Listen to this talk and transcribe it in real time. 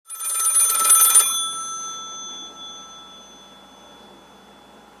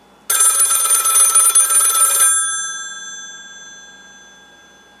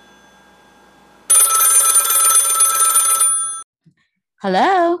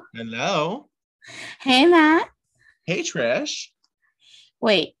Hello. Hello. Hey, Matt. Hey, Trish.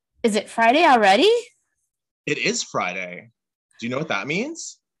 Wait, is it Friday already? It is Friday. Do you know what that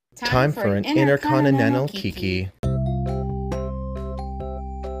means? Time for an intercontinental Kiki.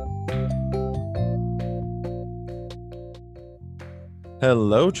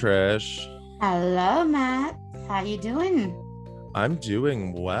 Hello, Trish. Hello, Matt. How you doing? I'm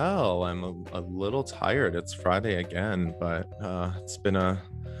doing well. I'm a little tired. It's Friday again, but it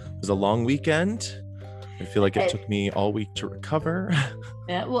was a long weekend. I feel like it took me all week to recover.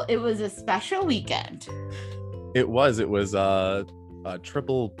 Yeah, well, it was a special weekend. It was a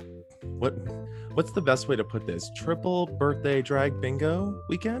triple. What's the best way to put this? Triple birthday drag bingo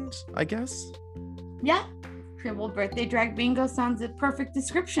weekend, I guess. Yeah, triple birthday drag bingo sounds a perfect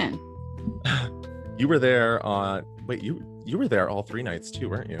description. You were there on. Wait, you were there all 3 nights too,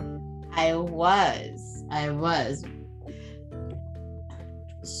 weren't you? I was.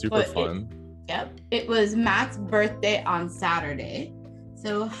 Super fun. Yep. It was Matt's birthday on Saturday.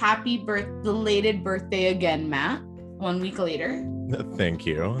 So happy belated birthday again, Matt. 1 week later. Thank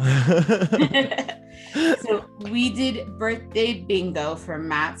you. So we did birthday bingo for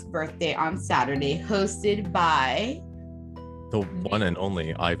Matt's birthday on Saturday, hosted by the one and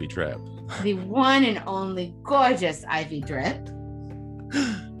only Ivy Drip. The one and only gorgeous Ivy Drip.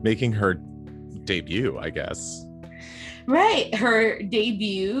 Making her debut, I guess. Right. Her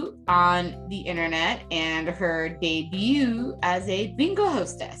debut on the internet and her debut as a bingo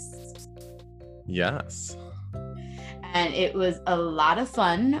hostess. Yes. And it was a lot of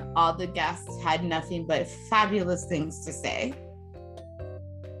fun. All the guests had nothing but fabulous things to say.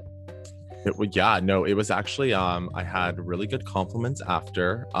 It was actually I had really good compliments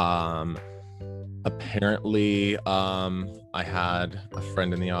after. Apparently I had a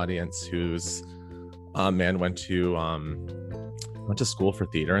friend in the audience whose man went to school for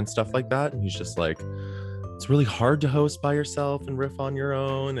theater and stuff like that, and he's just like, it's really hard to host by yourself and riff on your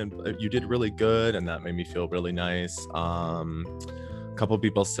own, and you did really good, and that made me feel really nice. A couple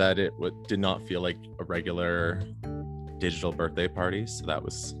people said it did not feel like a regular digital birthday party, so that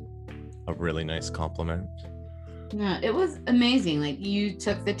was a really nice compliment. Yeah, it was amazing. Like, you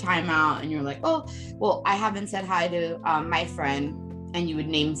took the time out and you're like, oh, well, I haven't said hi to my friend, and you would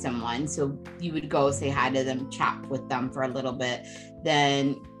name someone. So you would go say hi to them, chat with them for a little bit,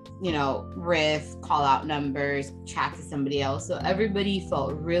 then, riff, call out numbers, chat to somebody else. So everybody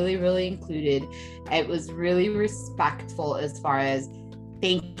felt really, really included. It was really respectful as far as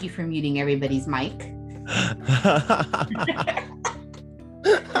thank you for muting everybody's mic.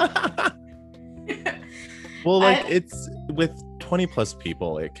 Well, it's with 20 plus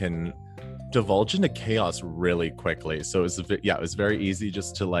people, it can divulge into chaos really quickly. So it was very easy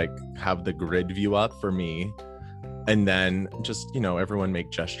just to have the grid view up for me, and then just everyone make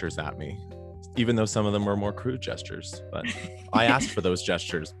gestures at me, even though some of them were more crude gestures. But I asked for those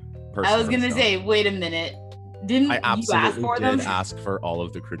gestures personally. I was gonna say, wait a minute. Didn't I absolutely you ask for them? ask for all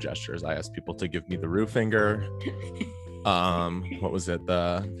of the crude gestures. I asked people to give me the root finger. What was it?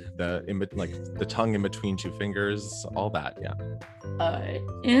 The tongue in between 2 fingers, all that.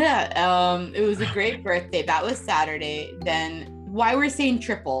 It was a great birthday. That was Saturday. Then why we're saying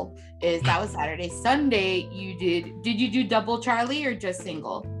triple is that was Saturday. Sunday, did you do double Charlie or just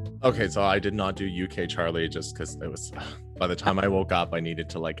single? Okay, so I did not do UK Charlie just because it was, by the time I woke up, I needed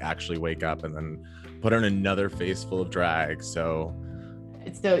to actually wake up and then put on another face full of drag. So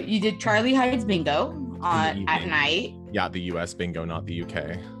you did Charlie Hides bingo at night. Yeah, the US bingo, not the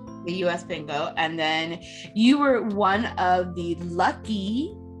UK. The US bingo. And then you were one of the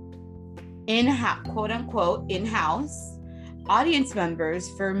lucky in-house, quote unquote, in-house audience members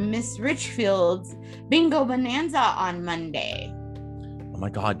for Miss Richfield's Bingo Bonanza on Monday. Oh my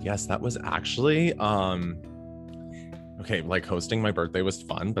God, yes, that was actually, okay, hosting my birthday was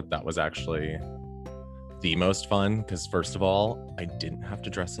fun, but that was actually the most fun because, first of all, I didn't have to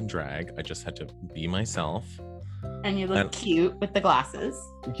dress in drag. I just had to be myself. And you look cute with the glasses.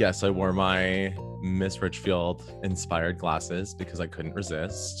 Yes, I wore my Miss Richfield inspired glasses because I couldn't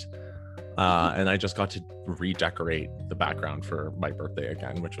resist. And I just got to redecorate the background for my birthday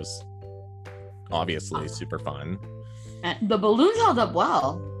again, which was obviously super fun. And the balloons held up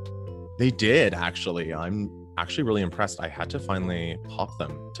well. They did, actually. I'm actually really impressed. I had to finally pop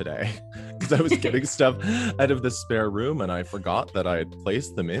them today because I was getting stuff out of the spare room and I forgot that I had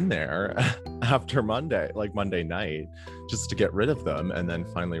placed them in there after Monday night, just to get rid of them, and then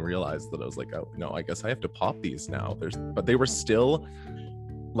finally realized that I was like, oh no, I guess I have to pop these now. But they were still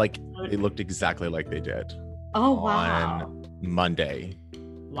they looked exactly like they did. Oh wow. On Monday.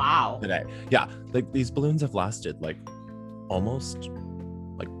 Wow. Today. Yeah, these balloons have lasted almost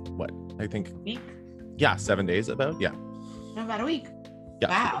what I think. Week? Yeah, 7 days about. Yeah. About a week. Yeah.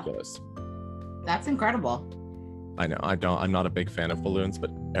 Wow. Ridiculous. That's incredible. I know. I'm not a big fan of balloons,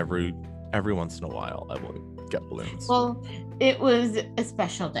 but every once in a while I will get balloons. Well, it was a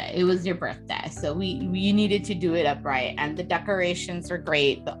special day. It was your birthday, so we needed to do it upright, and the decorations were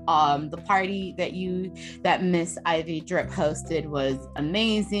great. The party that Miss Ivy Drip hosted was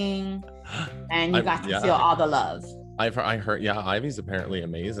amazing, and you got to feel all the love. I heard, yeah, Ivy's apparently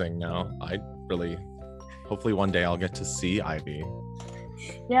amazing now. Hopefully one day I'll get to see Ivy.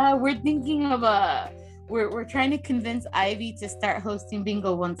 Yeah, we're thinking of we're trying to convince Ivy to start hosting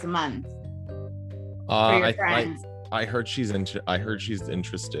bingo once a month. For your friends. I heard she's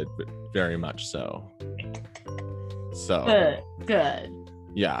interested, but very much so. So good.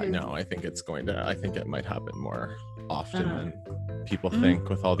 Yeah, no, I think it might happen more often than people think,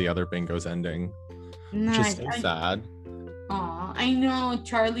 with all the other bingos ending. Nice. Which is so sad. Aw, I know.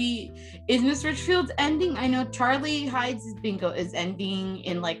 Charlie, is Miss Richfield's ending? I know Charlie Hyde's bingo is ending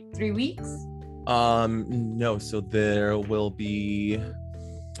in like 3 weeks. No, so there will be,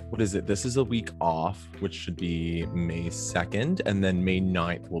 what is it? This is a week off, which should be May 2nd, and then May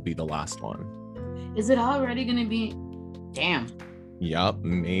 9th will be the last one. Is it already gonna be? Damn. Yep,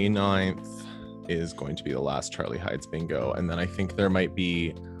 May 9th is going to be the last Charlie Hyde's bingo, and then I think there might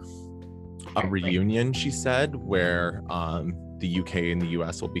be a reunion, she said, where the UK and the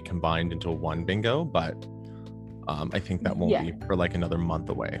US will be combined into one bingo, but I think that won't be for like another month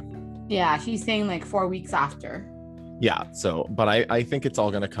away. Yeah, she's saying like 4 weeks after. Yeah, so, but I think it's all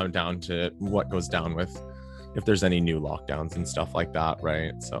going to come down to what goes down with if there's any new lockdowns and stuff like that,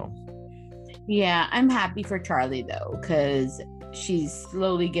 right? So yeah, I'm happy for Charlie though, because she's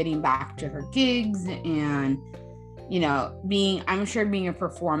slowly getting back to her gigs, and I'm sure being a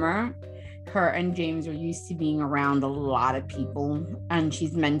performer, her and James are used to being around a lot of people, and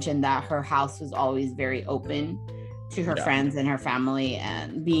she's mentioned that her house was always very open to her friends and her family,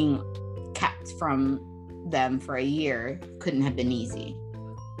 and being kept from them for a year couldn't have been easy.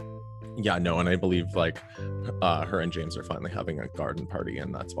 Yeah, no, and I believe like her and James are finally having a garden party,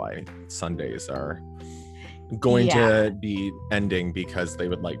 and that's why Sundays are going to be ending, because they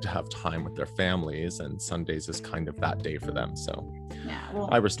would like to have time with their families, and Sundays is kind of that day for them. So yeah, well,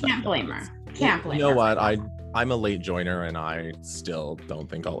 I respect. Can't blame her. Can't blame her. You know what? I'm a late joiner, and I still don't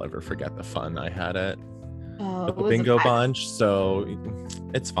think I'll ever forget the fun I had at the bingo bunch. So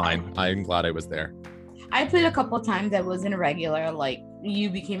it's fine. I'm glad I was there. I played a couple times. I wasn't a regular. Like, you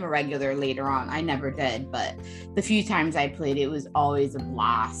became a regular later on. I never did, but the few times I played, it was always a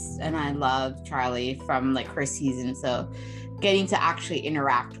blast. And I love Charlie from like her season. So getting to actually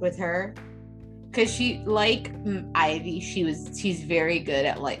interact with her, because she, like Ivy, she's very good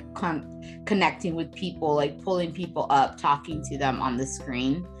at like connecting with people, like pulling people up, talking to them on the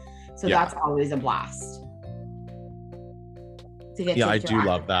screen. So that's always a blast. I do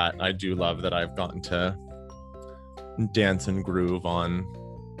love that. I do love that I've gotten to dance and groove on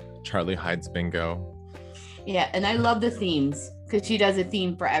Charlie Hyde's bingo. Yeah, and I love the themes, because she does a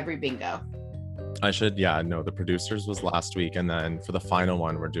theme for every bingo. The producers was last week, and then for the final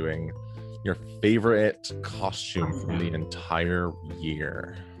one, we're doing your favorite costume from the entire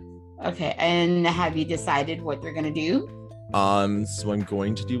year. Okay, and have you decided what you're gonna do? So I'm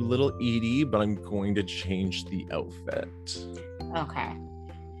going to do Little Edie, but I'm going to change the outfit. Okay.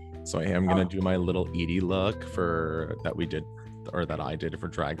 So I am gonna do my Little Edie look that I did for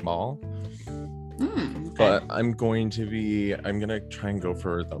Drag Ball. Okay. But I'm gonna try and go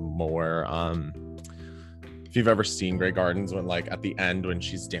for the more if you've ever seen Grey Gardens, when like at the end when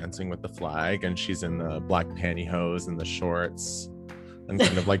she's dancing with the flag and she's in the black pantyhose and the shorts and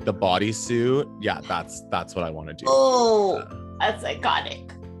kind of like the bodysuit. Yeah, that's what I want to do. Oh, that's iconic.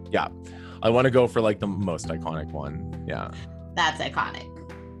 Yeah. I want to go for like the most iconic one. Yeah. That's iconic.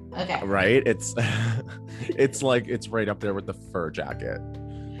 Okay. Right? It's like it's right up there with the fur jacket.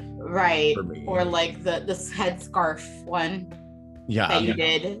 Right. Or like the headscarf one. Yeah. That you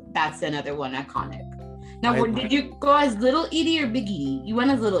did. That's another one iconic. Now, did you go as Little Edie or Big Edie? You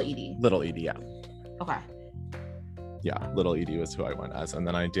went as Little Edie. Little Edie, yeah. Okay. Yeah, Little Edie was who I went as. And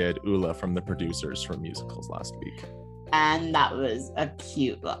then I did Ula from the producers from musicals last week. And that was a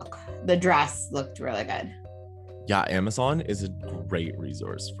cute look. The dress looked really good. Yeah, Amazon is a great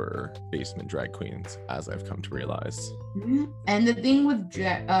resource for basement drag queens, as I've come to realize. Mm-hmm. And the thing with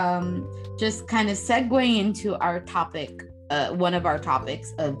just kind of segueing into our topic, one of our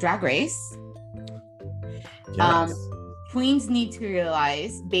topics of Drag Race. Yes. Queens need to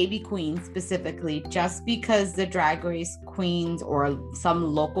realize, baby queens specifically, just because the Drag Race queens or some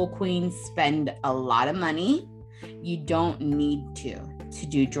local queens spend a lot of money, You don't need to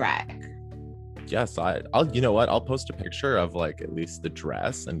do drag. Yes, I'll you know what? I'll post a picture of like at least the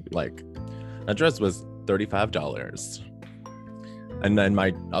dress, and like that dress was $35. And then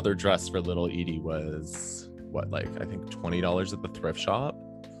my other dress for little Edie was what, like I think $20 at the thrift shop.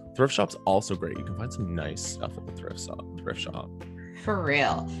 Thrift shop's also great. You can find some nice stuff at the thrift shop. For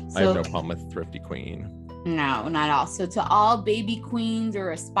real. So, I have no problem with Thrifty Queen. No, not all. So to all baby queens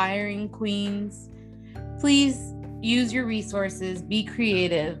or aspiring queens, please use your resources, be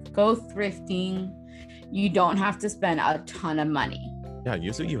creative, go thrifting. You don't have to spend a ton of money. Yeah,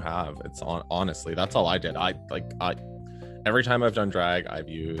 use what you have. It's honestly, that's all I did. I every time I've done drag, I've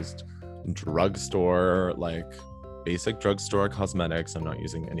used drugstore, like basic drugstore cosmetics. I'm not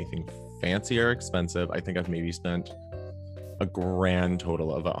using anything fancy or expensive. I think I've maybe spent a grand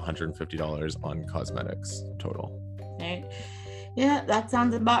total of $150 on cosmetics total. Right. Yeah, that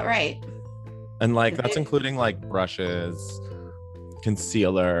sounds about right. And like that's including like brushes,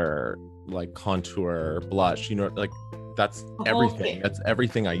 concealer, like contour, blush, you know, like that's everything. That's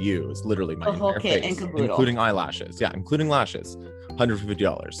everything I use, literally my entire face, including eyelashes. Yeah, including lashes,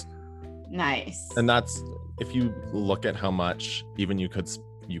 $150. Nice. And that's, if you look at how much even you could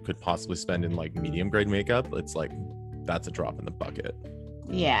possibly spend in like medium grade makeup, it's like that's a drop in the bucket.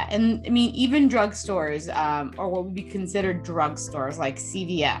 Yeah, and I mean even drugstores, or what would be considered drugstores like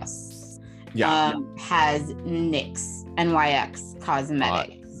CVS, has NYX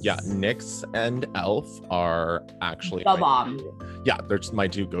Cosmetics. Yeah, NYX and e.l.f. are actually the bomb. Yeah, they're just my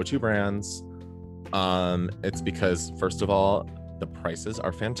two go-to brands. It's because first of all, the prices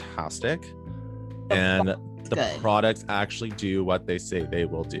are fantastic, and the products actually do what they say they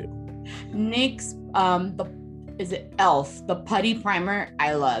will do. NYX, is it e.l.f. the putty primer?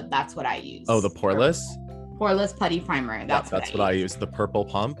 I love. That's what I use. Oh, the poreless putty primer. That's what I use. The purple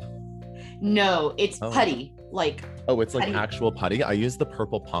pump. No, it's putty. Like it's like actual putty. I use the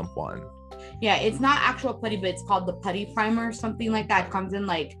purple pump one. Yeah, it's not actual putty, but it's called the putty primer or something like that. It comes in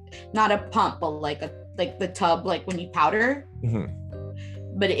like not a pump, but like the tub, like when you powder.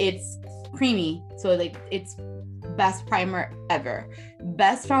 Mm-hmm. But it's creamy, so like it's best primer ever.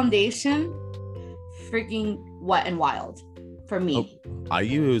 Best foundation, freaking Wet n Wild for me. I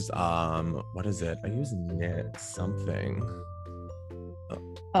use what is it? I use NYX something.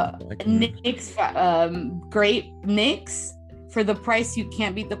 NYX, great NYX. For the price, you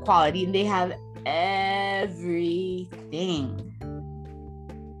can't beat the quality, and they have everything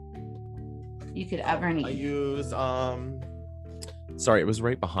you could ever need. I use sorry, it was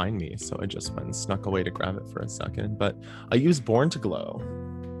right behind me, so I just went and snuck away to grab it for a second. But I use Born to Glow.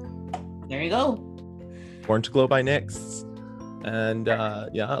 There you go. Born to Glow by NYX, and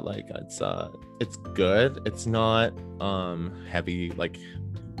yeah, like it's good. It's not heavy, like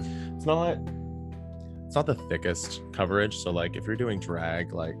it's not the thickest coverage. So like if you're doing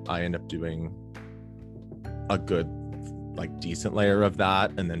drag, like I end up doing a good like decent layer of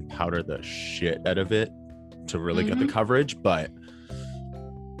that and then powder the shit out of it to really get the coverage. But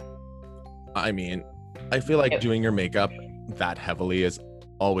I mean, I feel like doing your makeup that heavily is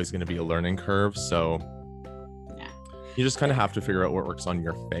always going to be a learning curve. So you just kind of have to figure out what works on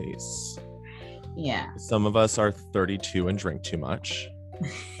your face. Yeah. Some of us are 32 and drink too much.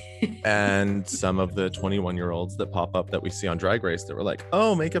 And some of the 21-year-olds that pop up that we see on Drag Race that were like,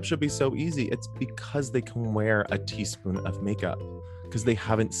 oh, makeup should be so easy. It's because they can wear a teaspoon of makeup because they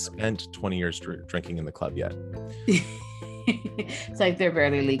haven't spent 20 years drinking in the club yet. It's like they're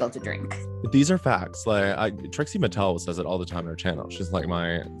barely legal to drink. These are facts. Like Trixie Mattel says it all the time on her channel. She's like,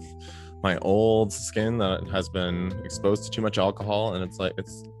 my old skin that has been exposed to too much alcohol, and it's like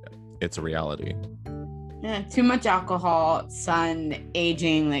it's a reality. Yeah, too much alcohol, sun,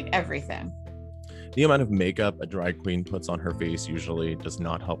 aging, like everything. The amount of makeup a drag queen puts on her face usually does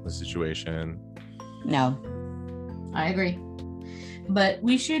not help the situation. No, I agree. But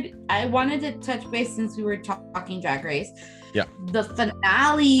I wanted to touch base since we were talking Drag Race. Yeah. The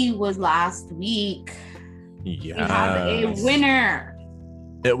finale was last week. Yeah. We have a winner.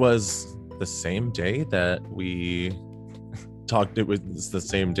 It was the same day that we talked. It was the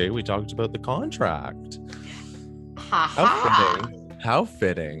same day we talked about the contract. How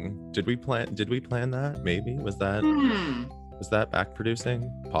fitting. Did we plan that? Maybe was that back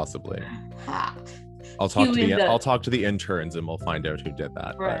producing? Possibly. I'll talk to the interns and we'll find out who did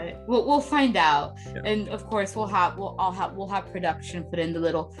that. Right. We'll find out. Yeah. And of course we'll have production put in the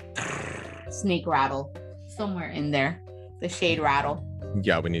little snake rattle somewhere in there. The shade rattle.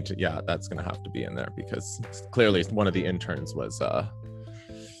 Yeah, we need to. Yeah, that's gonna have to be in there because clearly one of the interns was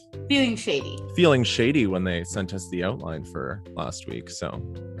feeling shady when they sent us the outline for last week. So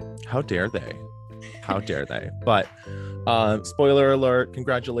how dare they? How dare they? But spoiler alert,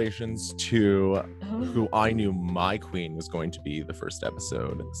 congratulations to who I knew my queen was going to be the first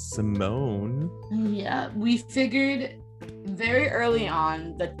episode, Simone. Yeah, we figured very early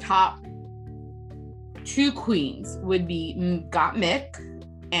on the top 2 queens would be Gottmik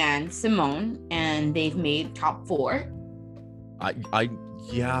and Simone, and they've made top 4. I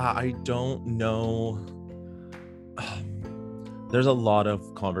don't know. There's a lot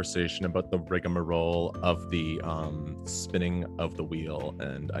of conversation about the rigmarole of the spinning of the wheel,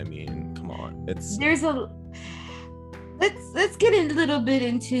 and I mean, come on, let's get a little bit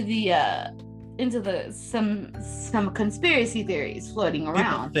into some conspiracy theories floating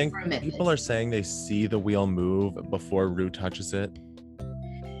around. People are saying they see the wheel move before Rue touches it.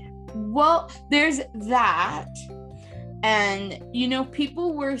 Well, there's that. And,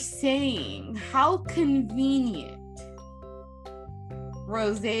 people were saying how convenient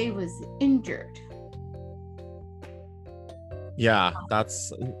Rosé was injured. Yeah,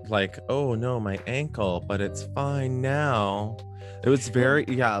 that's like, oh no, my ankle, but it's fine now. It was very,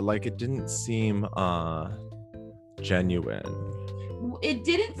 it didn't seem genuine. It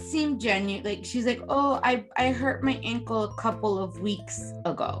didn't seem genuine. Like, she's like, oh, I hurt my ankle a couple of weeks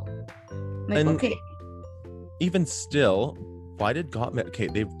ago. Like, okay. Even still, why did Gottmik? Okay,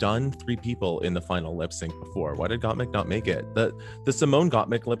 they've done 3 people in the final lip sync before. Why did Gottmik not make it? The Simone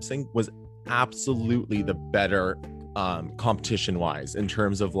Gottmik lip sync was absolutely the better competition wise, in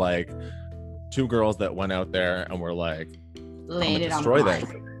terms of like 2 girls that went out there and were like, I'm gonna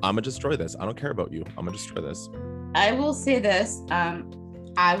destroy this. I don't care about you. I'm gonna destroy this. I will say this.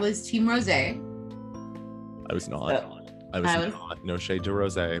 I was Team Rosé. I was not. I was not. No shade to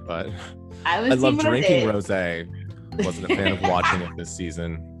Rosé, but I love drinking Rosé. Wasn't a fan of watching it this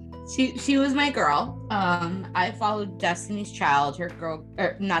season. She was my girl. I followed Destiny's Child,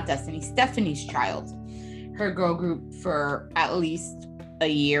 Stephanie's Child, her girl group for at least a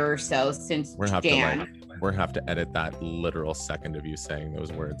year or so since we're gonna have to edit that literal second of you saying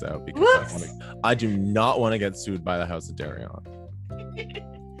those words out, because I do not want to get sued by the House of Darion.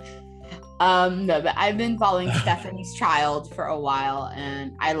 No, but I've been following Stephanie's Child for a while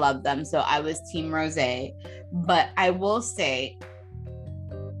and I love them. So I was Team Rosé. But I will say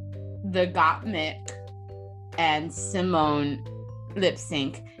the Gottmik and Simone lip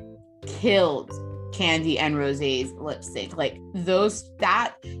sync killed Kandi and Rosé's lip sync. Like,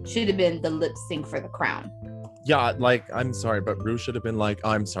 that should have been the lip sync for the crown. Yeah, like, I'm sorry, but Rue should have been like,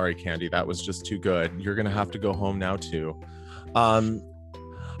 I'm sorry, Kandi, that was just too good. You're gonna have to go home now too.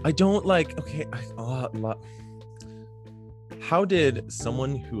 I don't like, okay, how did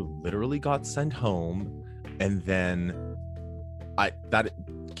someone who literally got sent home and then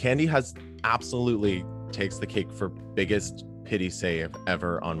Kandi has absolutely takes the cake for biggest pity save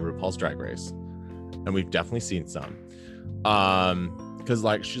ever on RuPaul's Drag Race. And we've definitely seen some. Because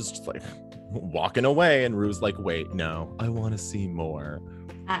like, she's just like walking away and Rue's like, wait, no, I want to see more.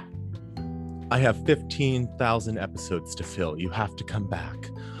 I have 15,000 episodes to fill. You have to come back.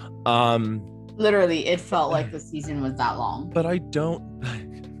 Literally, it felt like the season was that long. But I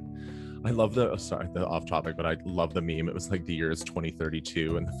love the off topic, but I love the meme. It was like the year is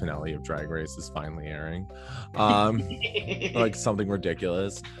 2032 and the finale of Drag Race is finally airing. Like something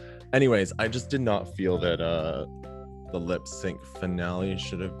ridiculous. Anyways, I just did not feel that the lip sync finale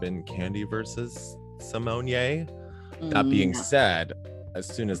should have been Kandi versus Simone. That being said, as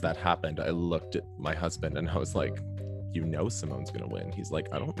soon as that happened, I looked at my husband and I was like, Simone's gonna win. He's like,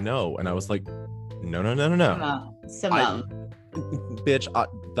 I don't know. And I was like, no. Simone. Bitch,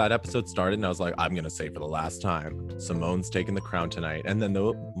 that episode started and I was like, I'm gonna say for the last time, Simone's taking the crown tonight. And then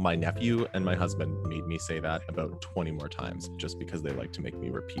my nephew and my husband made me say that about 20 more times just because they like to make me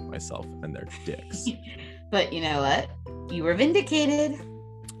repeat myself, and they're dicks. But you know what? You were vindicated.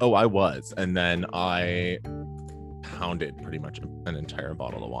 Oh, I was. And then I pounded pretty much an entire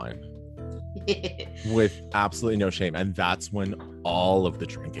bottle of wine. With absolutely no shame. And that's when all of the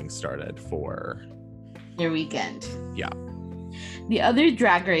drinking started for your weekend. Yeah. The other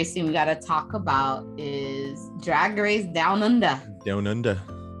drag racing we got to talk about is Drag Race Down Under. Down Under.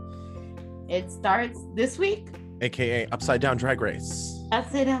 It starts this week. AKA Upside Down Drag Race.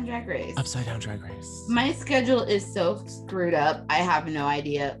 Upside Down Drag Race. Upside Down Drag Race. My schedule is so screwed up. I have no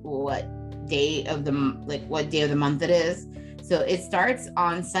idea what day of the month it is. So it starts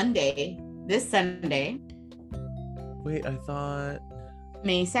on Sunday. This Sunday. Wait, I thought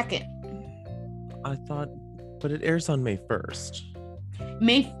May 2nd. But it airs on May 1st.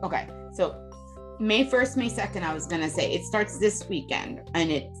 Okay. So May 1st, May 2nd, I was gonna say it starts this weekend,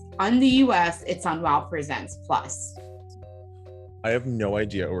 and it's on the US, it's on WOW Presents Plus. I have no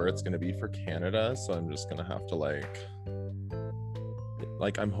idea where it's going to be for Canada, so I'm just going to have to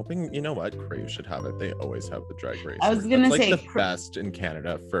I'm hoping, you know what, Crave should have it. They always have the drag race. I was gonna say the best in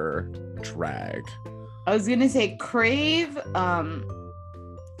Canada for drag. I was gonna say Crave.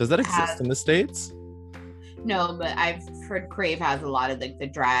 Does that exist in the States? No, but I've heard Crave has a lot of like the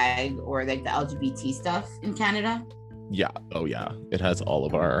drag or like the LGBT stuff in Canada. Yeah. Oh yeah. It has all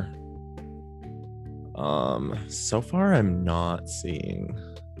of our. So far I'm not seeing.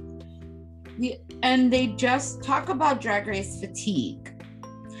 And they just talk about Drag Race fatigue.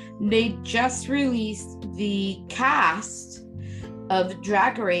 They just released the cast of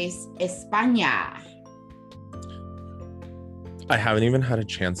Drag Race España. I haven't even had a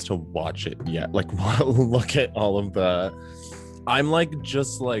chance to watch it yet. Like, look at all of the. I'm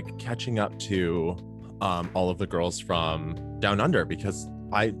just catching up to all of the girls from Down Under, because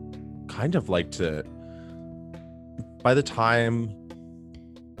I kind of like to. By the time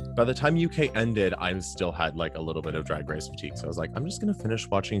UK ended, I still had a little bit of Drag Race fatigue. So I was like, I'm just gonna finish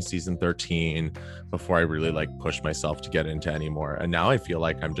watching season 13 before I really push myself to get into any more. And now I feel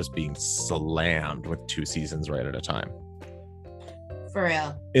like I'm just being slammed with 2 seasons right at a time. For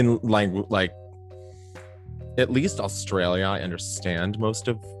real. In at least Australia, I understand most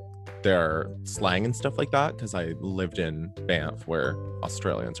of their slang and stuff like that, because I lived in Banff where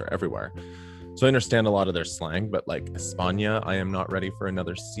Australians are everywhere. So I understand a lot of their slang, but España, I am not ready for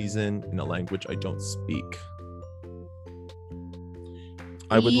another season in a language I don't speak.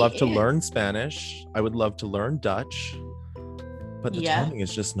 I would love to learn Spanish. I would love to learn Dutch, but the timing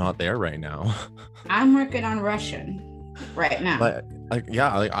is just not there right now. I'm working on Russian right now. But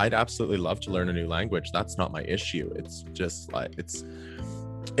I'd absolutely love to learn a new language. That's not my issue. It's just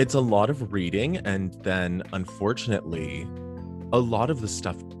it's a lot of reading, and then unfortunately a lot of the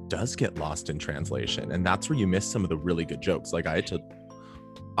stuff does get lost in translation, and that's where you miss some of the really good jokes. I had to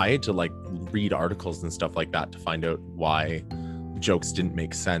read articles and stuff like that to find out why jokes didn't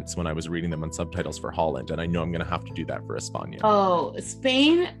make sense when I was reading them on subtitles for Holland, and I know I'm gonna have to do that for España. Oh,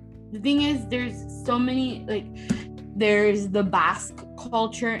 Spain, the thing is, there's so many, there's the Basque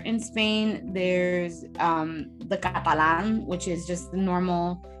culture in Spain, there's the Catalan, which is just the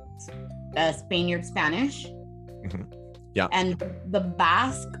normal Spaniard Spanish. Mm-hmm. Yeah. And the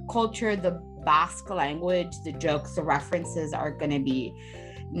Basque culture, the Basque language, the jokes, the references are going to be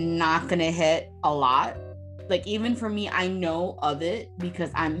not going to hit a lot. Even for me, I know of it because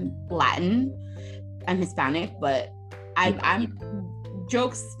I'm Latin, I'm Hispanic, but I'm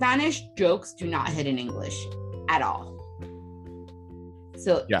Spanish jokes do not hit in English at all.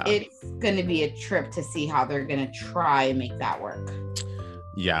 So it's going to be a trip to see how they're going to try and make that work.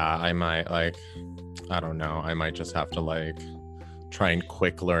 Yeah, I might I don't know. I might just have to try and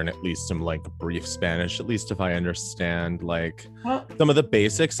quick learn at least some brief Spanish, at least if I understand some of the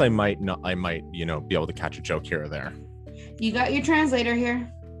basics. I might be able to catch a joke here or there. You got your translator here?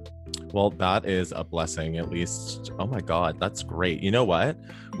 Well, that is a blessing, at least. Oh my God, that's great. You know what?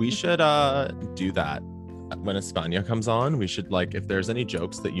 We should do that when España comes on. We should if there's any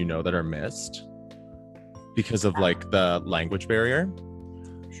jokes that that are missed because of the language barrier.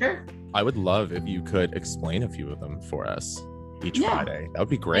 Sure. I would love if you could explain a few of them for us each Friday. That would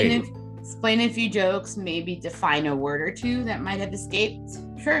be great. Explain a few jokes, maybe define a word or two that might have escaped.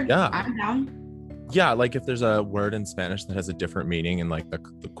 Sure. Yeah. I'm down. Yeah, if there's a word in Spanish that has a different meaning in the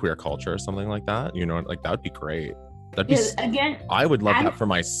queer culture or something like that, that would be great. That'd be I would love that for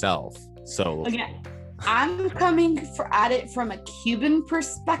myself. So again, I'm coming at it from a Cuban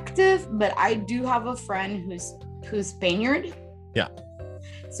perspective, but I do have a friend who's Spaniard. Yeah.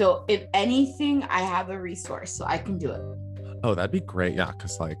 So if anything, I have a resource, so I can do it. Oh, that'd be great. Yeah,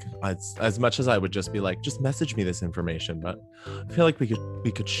 because as much as I would just be just message me this information, but I feel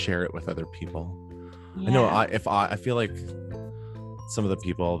we could share it with other people. Yeah. I know I feel like some of the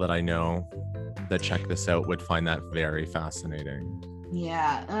people that I know that check this out would find that very fascinating.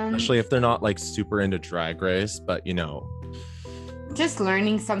 Yeah. Especially if they're not super into Drag Race, but just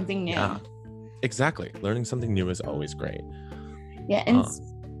learning something new. Yeah, exactly. Learning something new is always great. Yeah, and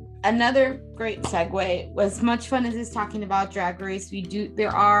another great segue. As much fun as it's talking about Drag Race,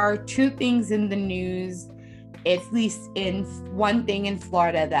 there are 2 things in the news, at least in one thing in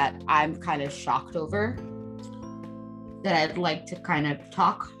Florida that I'm kind of shocked over, that I'd like to kind of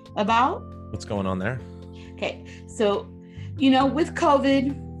talk about. What's going on there? Okay, so with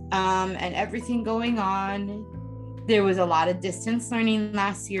COVID and everything going on, there was a lot of distance learning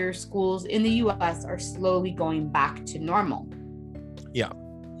last year. Schools in the US are slowly going back to normal. Yeah.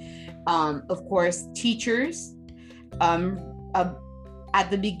 Of course, teachers at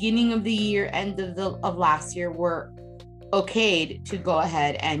the beginning of the year, end of last year, were okayed to go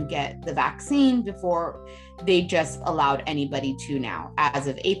ahead and get the vaccine before they just allowed anybody to now as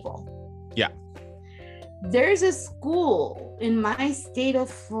of April. Yeah. There's a school in my state of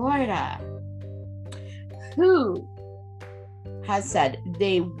Florida who has said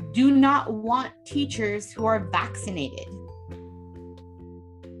they do not want teachers who are vaccinated.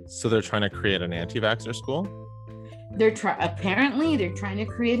 So they're trying to create an anti-vaxxer school? Apparently they're trying to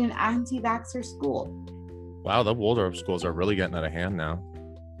create an anti-vaxxer school. Wow, the Waldorf schools are really getting out of hand now.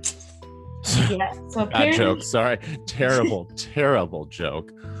 Yeah, so bad joke. Sorry, terrible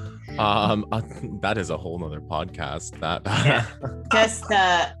joke. That is a whole nother podcast. That just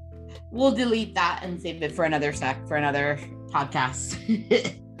we'll delete that and save it for another podcast.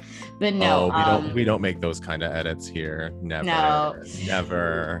 But no, we don't make those kind of edits here.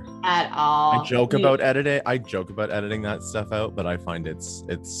 Never at all. I joke about editing that stuff out, but I find it's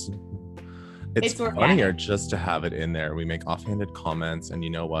funnier just to have it in there. We make offhanded comments, and you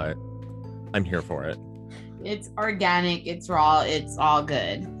know what? I'm here for it. It's organic, it's raw, it's all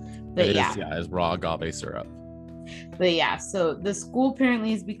good. But it's raw agave syrup. But yeah, so the school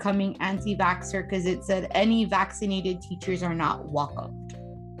apparently is becoming anti-vaxxer because it said any vaccinated teachers are not welcomed.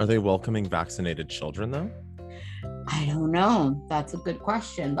 Are they welcoming vaccinated children though? I don't know. That's a good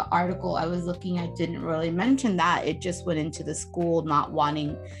question. The article I was looking at didn't really mention that. It just went into the school not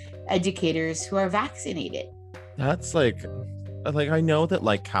wanting educators who are vaccinated. That's like I know that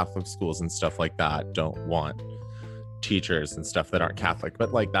like Catholic schools and stuff like that don't want teachers and stuff that aren't Catholic,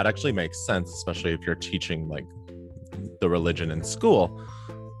 but like that actually makes sense, especially if you're teaching like the religion in school.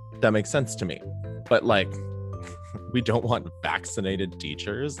 That makes sense to me. But like we don't want vaccinated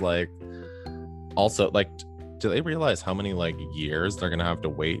teachers. Like also like do they realize how many like years they're gonna have to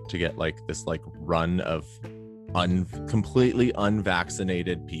wait to get like this like run of completely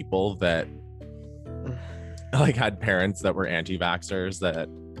unvaccinated people that like had parents that were anti-vaxxers that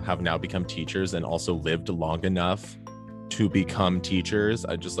have now become teachers and also lived long enough to become teachers?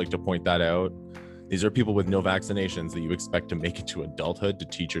 I'd just like to point that out. These are people with no vaccinations that you expect to make it to adulthood to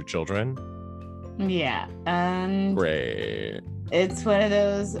teach your children. Yeah. Great. It's one of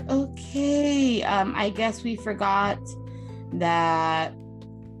those, okay. I guess we forgot that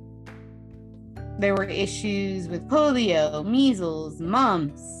there were issues with polio, measles,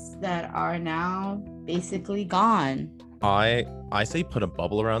 mumps that are now basically gone. I say put a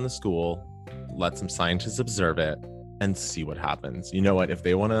bubble around the school, let some scientists observe it, and see what happens. You know what? If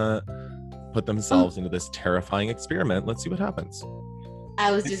they want to put themselves into this terrifying experiment, let's see what happens.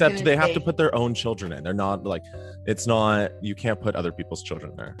 Except they have to put their own children in. They're not like, it's not, you can't put other people's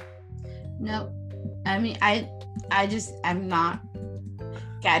children there. No, I mean, I'm not.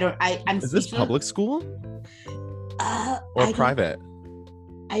 I'm. Is this public school? Or private?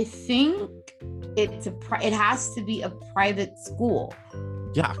 I think it has to be a private school.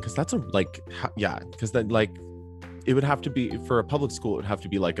 Yeah, because that's because then like it would have to be for a public school. It would have to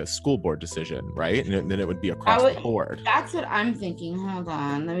be like a school board decision, right? And then it would be across the board. That's what I'm thinking. Hold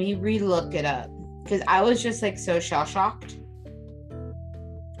on, let me re-look it up because I was just like so shell shocked.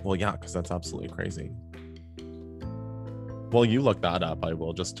 Well, yeah, because that's absolutely crazy. Well, you look that up. I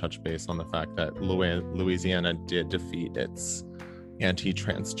will just touch base on the fact that Louisiana did defeat its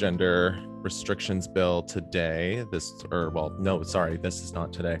anti-transgender restrictions bill today. This is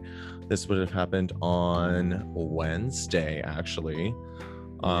not today. This would have happened on Wednesday, actually.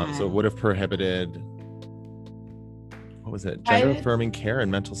 So it would have prohibited, what was it? Gender affirming care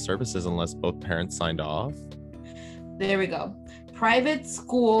and mental services unless both parents signed off. There we go. Private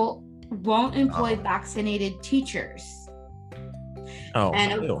school won't employ vaccinated teachers. Oh,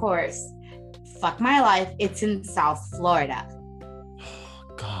 and of course, fuck my life, it's in South Florida.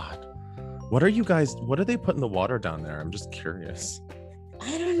 God, what are they putting the water down there? I'm just curious.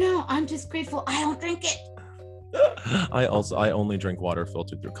 I don't know. I'm just grateful I don't drink it. I only drink water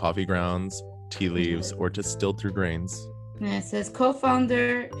filtered through coffee grounds, tea leaves, or distilled through grains. And it says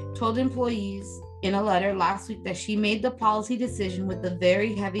co-founder told employees in a letter last week that she made the policy decision with a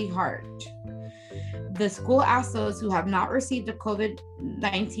very heavy heart. The school asked those who have not received a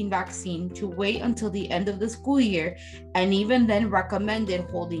COVID-19 vaccine to wait until the end of the school year, and even then recommended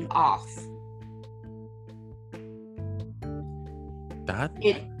holding off.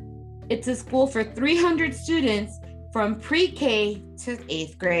 It's a school for 300 students from pre-K to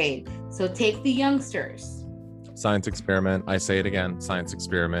 8th grade. So take the youngsters. Science experiment. I say it again. Science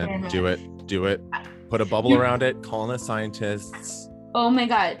experiment. Mm-hmm. Do it. Put a bubble around it. Call in the scientists. Oh my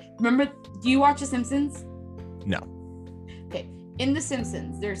God. Remember, do you watch The Simpsons? No. Okay. In The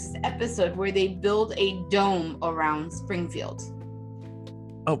Simpsons, there's this episode where they build a dome around Springfield.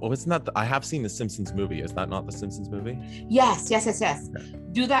 Oh, well, isn't that I have seen the Simpsons movie. Is that not the Simpsons movie? Yes. Okay.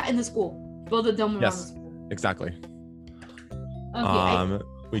 Do that in the school. Build a dome around the Yes, school. exactly. Okay.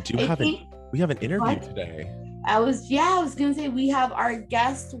 We have an interview What? today. I was gonna say we have our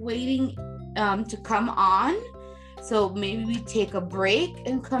guest waiting to come on. So maybe we take a break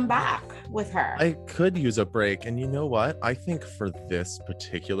and come back with her. I could use a break, and you know what? I think for this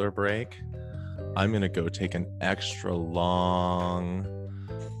particular break, I'm gonna go take an extra long,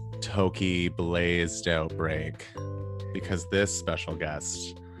 Toki blazed out break because this special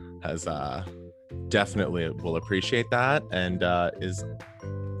guest has definitely will appreciate that and is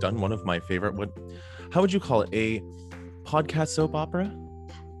done one of my favorite. How would you call it? A podcast soap opera?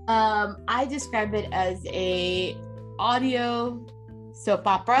 I describe it as a audio soap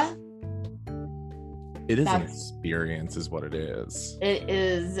opera. It is an experience, is what it is. It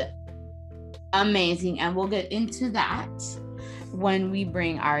is amazing, and we'll get into that when we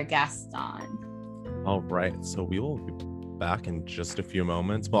bring our guest on. All right, so we will be back in just a few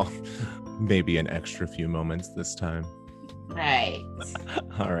moments. Well, maybe an extra few moments this time. Right.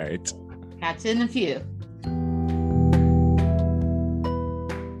 All right. Catch you in a few.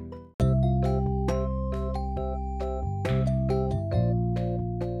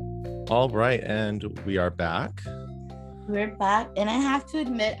 All right, and we are back. We're back, and I have to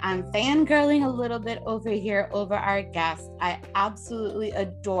admit, I'm fangirling a little bit over here over our guest. I absolutely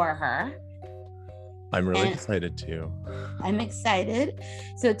adore her. I'm really excited too. I'm excited.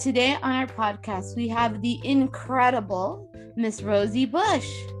 So today on our podcast, we have the incredible Miss Rosie Bush.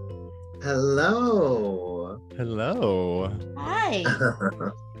 Hello. Hello. Hi.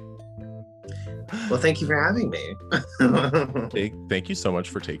 Well, thank you for having me. Thank you so much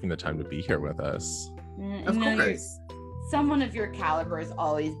for taking the time to be here with us. Of course. Someone of your caliber is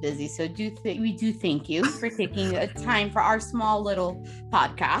always busy, so we do thank you for taking a time for our small little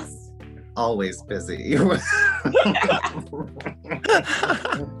podcast. Always busy.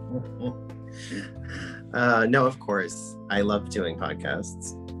 No, of course. I love doing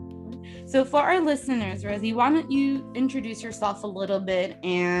podcasts. So for our listeners, Rosie, why don't you introduce yourself a little bit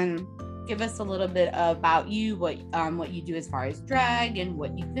and give us a little bit about you, what you do as far as drag and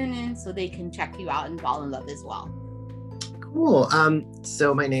what you've been in, so they can check you out and fall in love as well. Cool.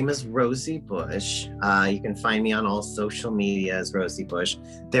 So my name is Rosie Bush. You can find me on all social media as Rosie Bush.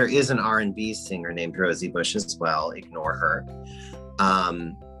 There is an R&B singer named Rosie Bush as well. Ignore her.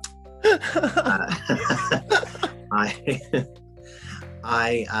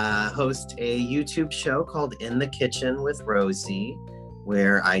 I host a YouTube show called In the Kitchen with Rosie,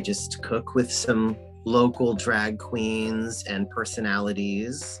 where I just cook with some local drag queens and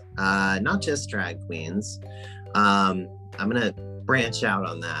personalities, not just drag queens. I'm gonna branch out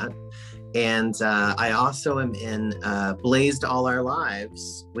on that. And I also am in Blazed All Our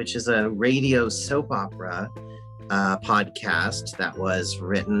Lives, which is a radio soap opera podcast that was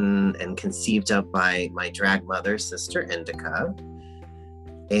written and conceived of by my drag mother, Sister Indica.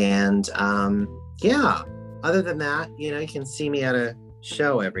 And yeah, other than that, you can see me at a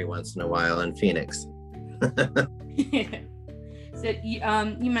show every once in a while in Phoenix. So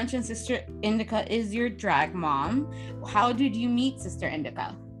you mentioned Sister Indica is your drag mom. How did you meet Sister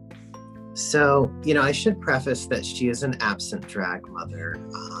Indica? So, I should preface that she is an absent drag mother.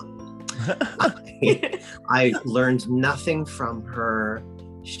 I learned nothing from her.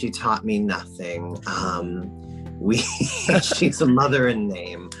 She taught me nothing. She's a mother in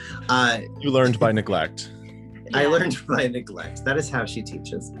name. You learned by neglect. I learned by neglect. That is how she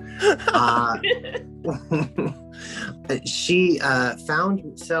teaches. She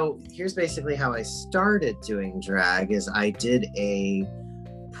found, so here's basically how I started doing drag is I did a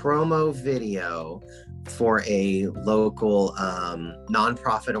promo video for a local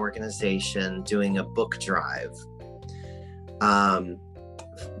nonprofit organization doing a book drive,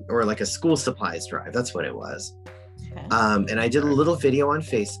 or like a school supplies drive. That's what it was. Okay. And I did a little video on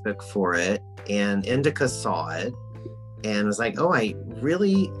Facebook for it, and Indica saw it and was like, oh, I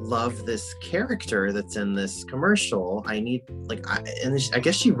really love this character that's in this commercial. I need, and I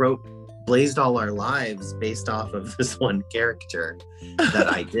guess she wrote Blazed All Our Lives based off of this one character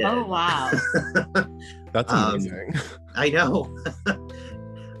that I did. Oh, wow. That's amazing. I know.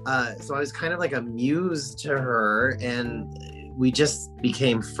 So I was kind of like a muse to her, and we just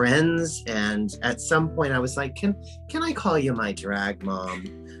became friends. And at some point I was like, can I call you my drag mom?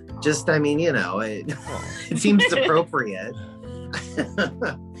 Just, it seems appropriate.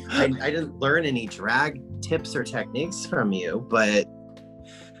 I didn't learn any drag tips or techniques from you, but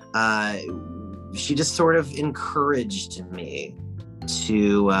she just sort of encouraged me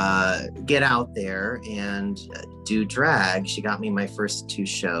to get out there and do drag. She got me my first 2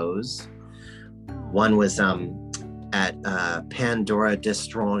 shows. One was at Pandora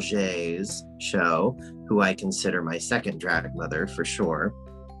Destranger's show, who I consider my second drag mother for sure.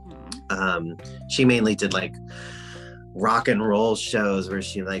 She mainly did like rock and roll shows where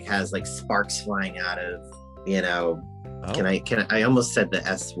she like has like sparks flying out of, you know. Can I almost said the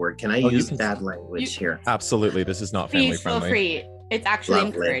S word. Can I use bad language here? Absolutely. This is not family friendly. Feel free. It's actually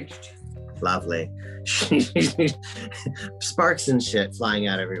encouraged. Lovely. Sparks and shit flying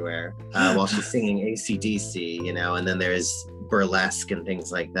out everywhere while she's singing AC/DC, you know, and then there's burlesque and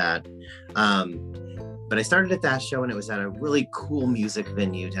things like that. But I started at that show, and it was at a really cool music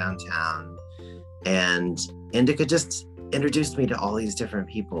venue downtown. And Indica just introduced me to all these different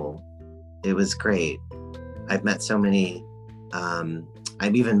people. It was great. I've met so many.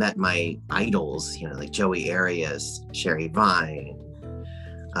 I've even met my idols, you know, like Joey Arias, Sherry Vine.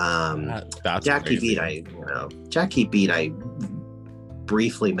 That's Jackie crazy. Beat, Jackie Beat, I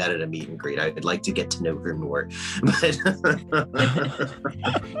briefly met at a meet and greet. I'd like to get to know her more. But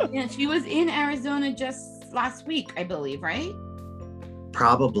yeah, she was in Arizona just last week, I believe, right?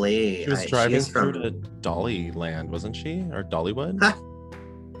 Probably. She was driving through to Dollyland, wasn't she? Or Dollywood?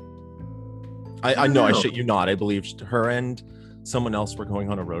 I know, I shit you not. I believe her and someone else were going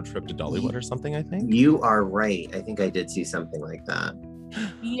on a road trip to Dollywood or something, I think. You are right. I think I did see something like that.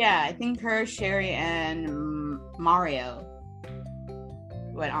 Yeah, I think her, Sherry, and Mario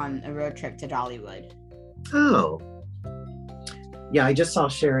went on a road trip to Dollywood. Oh. Yeah, I just saw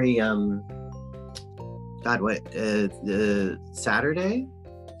Sherry, Saturday?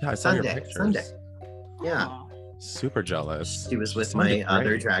 Yeah, I saw your Sunday. pictures. Sunday. Yeah. Oh, Super jealous. She was with Sounded my other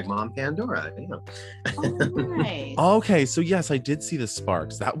great. drag mom, Pandora. Yeah. nice. Okay, so yes, I did see the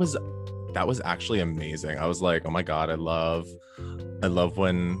sparks. That was actually amazing. I was like, oh my god, I love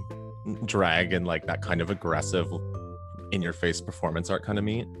when drag and like that kind of aggressive in your face performance art kind of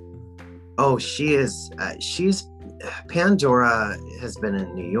meet. Oh, she is. Pandora has been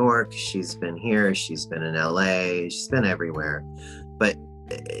in New York. She's been here. She's been in LA. She's been everywhere,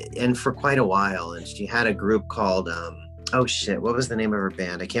 and for quite a while. And she had a group called oh shit, what was the name of her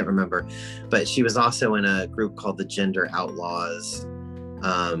band? I can't remember. But she was also in a group called the Gender Outlaws.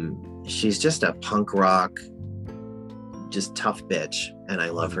 She's just a punk rock, just tough bitch, and I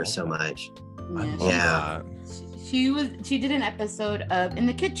love her so much. Yeah. She did an episode of In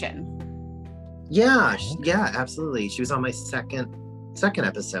the Kitchen. Yeah, absolutely. She was on my second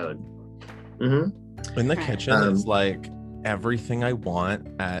episode. Mm-hmm. In the Kitchen is like everything I want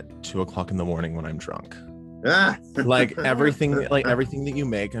at 2:00 in the morning when I'm drunk. Like everything that you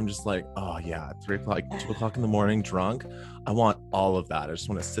make, I'm just like, oh yeah, at 2:00 in the morning, drunk. I want all of that. I just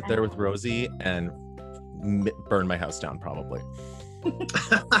want to sit there with Rosie and burn my house down, probably.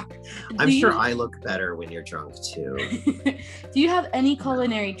 I'm sure I look better when you're drunk too. Do you have any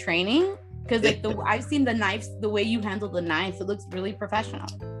culinary training? Because like I've seen the knives, the way you handle the knife, it looks really professional.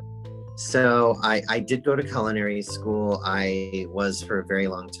 So I did go to culinary school. I was for a very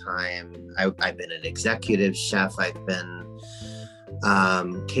long time. I've been an executive chef. I've been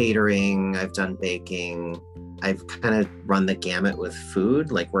catering. I've done baking. I've kind of run the gamut with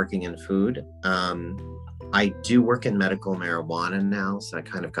food, like working in food. I do work in medical marijuana now, so I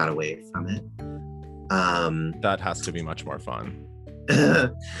kind of got away from it. That has to be much more fun.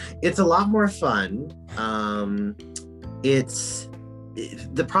 It's a lot more fun. It's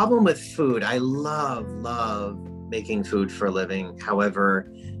the problem with food. I love making food for a living.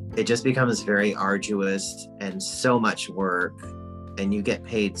 However, it just becomes very arduous and so much work, and you get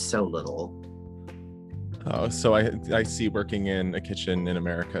paid so little. Oh, so I see working in a kitchen in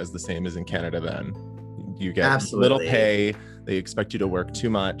America is the same as in Canada then. You get little pay, they expect you to work too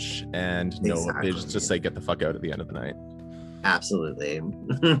much, and they just say get the fuck out at the end of the night. Absolutely.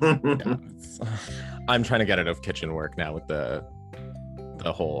 I'm trying to get out of kitchen work now with the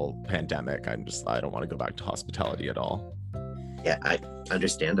whole pandemic. I don't want to go back to hospitality at all. Yeah,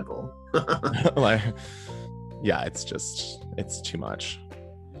 understandable. Like, yeah, it's too much.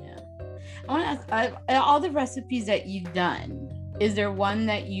 Yeah. I want to ask, all the recipes that you've done, is there one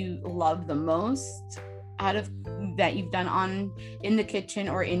that you love the most out of that you've done on In the Kitchen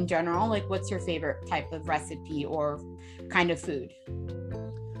or in general? Like, what's your favorite type of recipe or kind of food?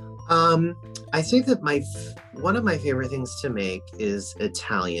 I think that one of my favorite things to make is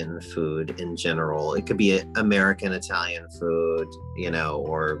Italian food in general. It could be American Italian food,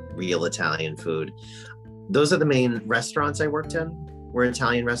 or real Italian food. Those are the main restaurants I worked in, were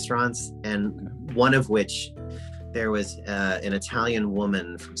Italian restaurants, and one of which there was an Italian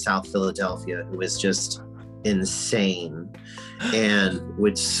woman from South Philadelphia who was just insane and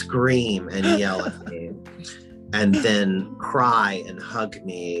would scream and yell at me and then cry and hug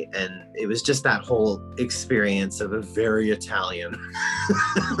me. And it was just that whole experience of a very Italian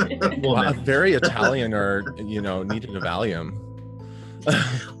woman. Very Italian, or, needed a Valium.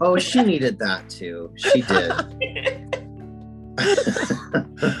 Oh, she needed that too. She did.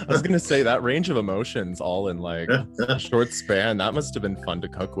 I was gonna say, that range of emotions all in like a short span, that must have been fun to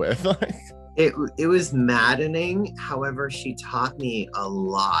cook with. It was maddening. However, she taught me a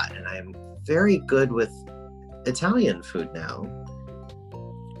lot, and I'm very good with Italian food now.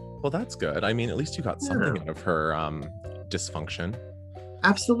 Well, that's good. I mean, at least you got something out of her dysfunction.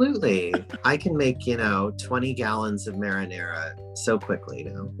 Absolutely. I can make, 20 gallons of marinara so quickly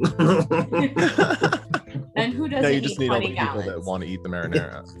now. And who doesn't you just need all the people gallons? that want to eat the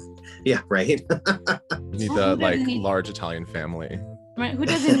marinara. Yeah, right. You need the large Italian family. Right? Who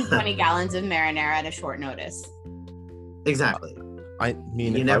doesn't need 20 gallons of marinara at a short notice? Exactly. I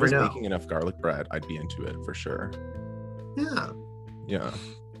mean, You if I never was know. making enough garlic bread, I'd be into it for sure. Yeah. Yeah.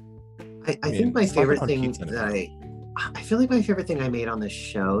 I think my slap it favorite on thing pizza that I feel like my favorite thing I made on the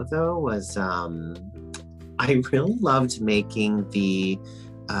show though was I really loved making the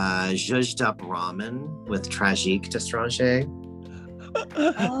zhuzhed up ramen with tragique d'estranger.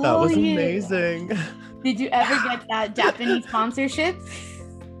 That was amazing. Did you ever get that Japanese sponsorship?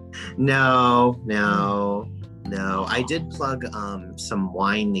 No. I did plug some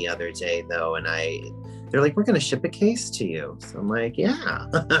wine the other day though, and they're like, we're gonna ship a case to you. So I'm like, yeah.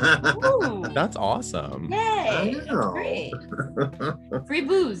 Ooh, That's awesome. yay! I That's know. great. Free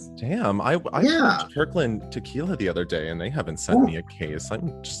booze. Damn, I Yeah. tried Kirkland Tequila the other day and they haven't sent me a case.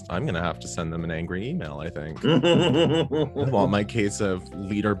 I'm gonna have to send them an angry email, I think. I want my case of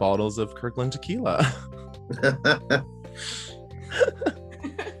liter bottles of Kirkland Tequila.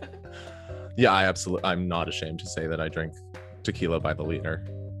 Yeah, I'm not ashamed to say that I drink tequila by the liter.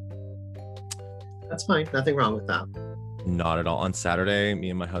 That's fine. Nothing wrong with that. Not at all. On Saturday, me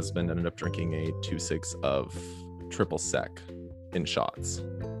and my husband ended up drinking a 2.6 of triple sec in shots.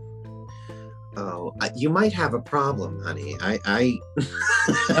 Oh, you might have a problem, honey. I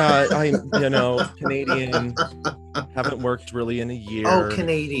Canadian, haven't worked really in a year. Oh,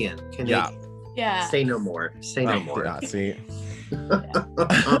 Canadian. Yeah. Say no more. Say no more. Yeah, see.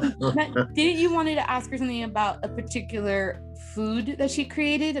 Didn't you wanted to ask her something about a particular food that she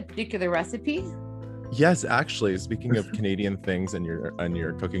created, a particular recipe? Yes, actually, speaking of Canadian things and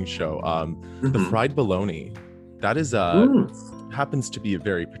your cooking show, the fried bologna, that is happens to be a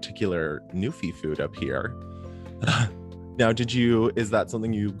very particular Newfie food up here. Now, is that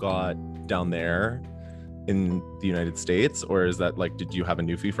something you got down there in the United States, or is that did you have a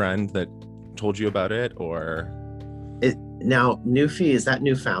Newfie friend that told you about it, or? Now, Newfie, is that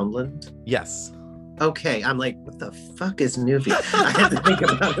Newfoundland? Yes. Okay, I'm like, what the fuck is Newfie? I had to think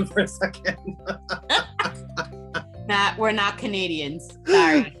about it for a second. We're not Canadians.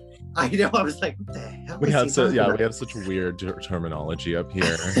 Sorry. I know. I was like, what the hell? We have such weird terminology up here.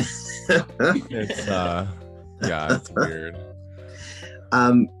 It's it's weird.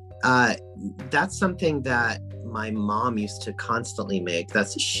 That's something that my mom used to constantly make.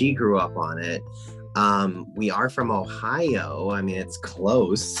 She grew up on it. We are from Ohio. I mean, it's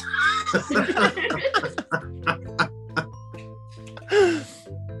close.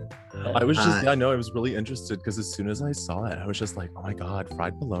 I was really interested because as soon as I saw it, I was just like, oh my God,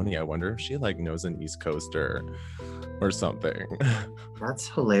 fried bologna. I wonder if she knows an East Coaster or something. That's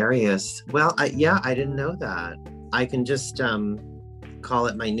hilarious. Well, I didn't know that. I can just call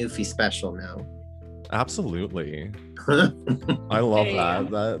it my Newfie special now. Absolutely. I love that.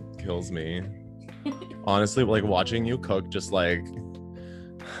 That kills me. Honestly, watching you cook, just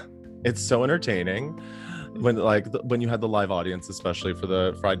it's so entertaining when you had the live audience, especially for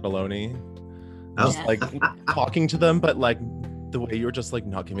the fried bologna. Just talking to them, but the way you were just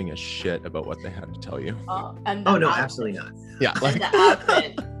not giving a shit about what they had to tell you. No, absolutely not. Yeah, and the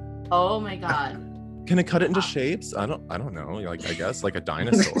outfit. Oh my God. Can it cut it into shapes? I don't know. I guess a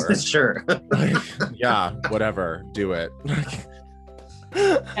dinosaur. Sure. Yeah, whatever. Do it.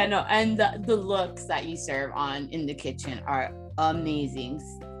 I know, and the looks that you serve in the kitchen are amazing.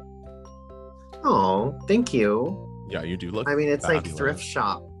 Oh, thank you. Yeah, you do look. I mean, it's fabulous. like thrift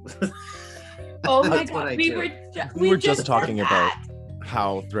shop. Oh my That's what God, I we do. were just talking said about that.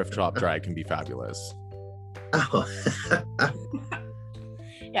 how thrift shop drag can be fabulous. Oh.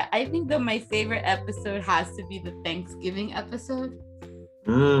 Yeah, I think that my favorite episode has to be the Thanksgiving episode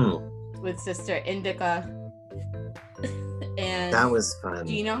with Sister Indica and That was fun.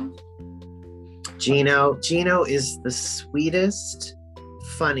 Gino. Gino is the sweetest,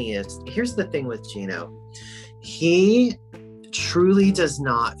 funniest. Here's the thing with Gino. He truly does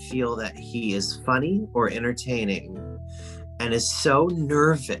not feel that he is funny or entertaining, and is so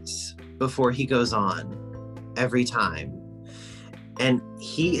nervous before he goes on every time. And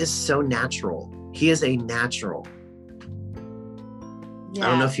he is so natural. He is a natural. Yeah. I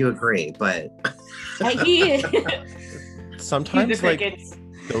don't know if you agree, but sometimes like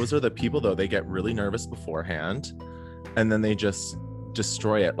those are the people though, they get really nervous beforehand and then they just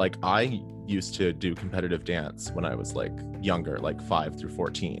destroy it. Like I used to do competitive dance when I was like younger, like 5 through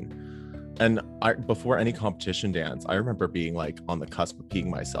 14. And before any competition dance, I remember being like on the cusp of peeing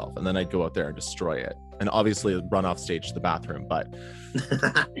myself, and then I'd go out there and destroy it, and obviously run off stage to the bathroom. But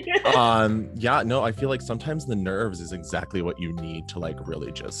yeah, no, I feel like sometimes the nerves is exactly what you need to like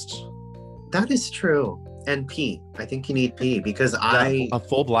really just. That is true. And pee. I think you need pee because a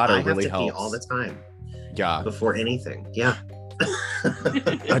full bladder really have to helps pee all the time. Yeah. Before anything. Yeah.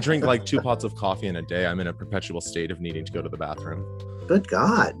 I drink like 2 pots of coffee in a day. I'm in a perpetual state of needing to go to the bathroom. Good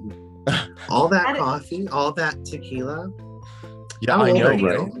God. All that coffee, all that tequila. Yeah, I know,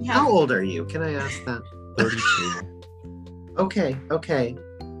 right? How old are you? Can I ask that? 32. Okay.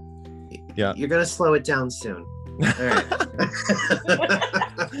 Yeah. You're going to slow it down soon. All right.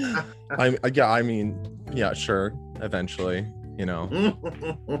 I mean, yeah, sure. Eventually, you know.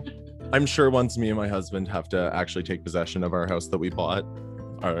 I'm sure once me and my husband have to actually take possession of our house that we bought,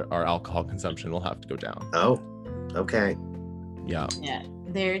 our alcohol consumption will have to go down. Oh, okay. Yeah.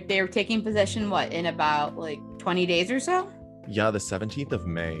 They're taking possession in about like 20 days or so? Yeah, the 17th of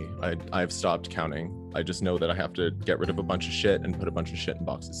May. I've stopped counting. I just know that I have to get rid of a bunch of shit and put a bunch of shit in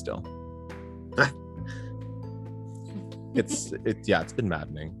boxes still. It's been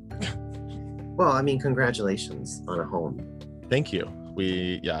maddening. Well, I mean, congratulations on a home. Thank you.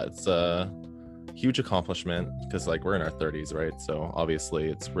 It's a huge accomplishment because like we're in our 30s, right? So obviously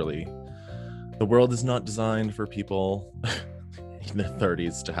it's really, the world is not designed for people in their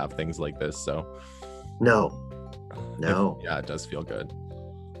 30s to have things like this. So no. It does feel good.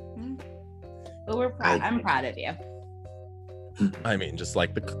 But we're proud. I'm proud of you. I mean, just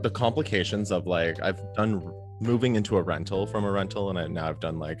like the complications of like, I've done moving into a rental from a rental, and I've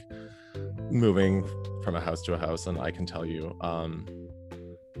done like moving from a house to a house, and I can tell you,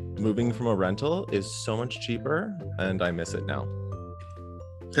 moving from a rental is so much cheaper, and I miss it now.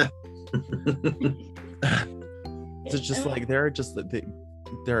 It's just like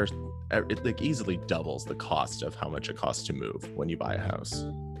it like easily doubles the cost of how much it costs to move when you buy a house.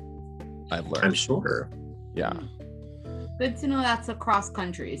 I've learned. I'm sure. Yeah. Good to know that's across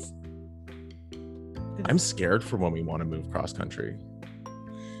countries. I'm scared for when we want to move cross country.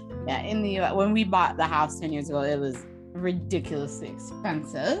 Yeah, in the US, when we bought the house 10 years ago, it was ridiculously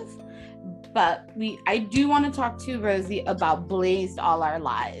expensive. But I do want to talk to Rosie about Blazed All Our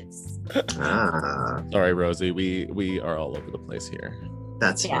Lives. Sorry, Rosie, we are all over the place here.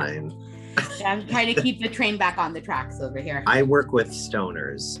 That's fine. Yeah, I'm trying to keep the train back on the tracks over here. I work with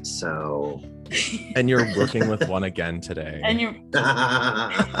stoners, so. And you're working with one again today. And you're.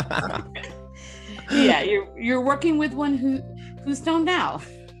 Yeah, you're working with one who's stoned now.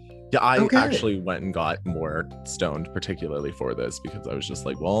 Yeah, I actually went and got more stoned, particularly for this, because I was just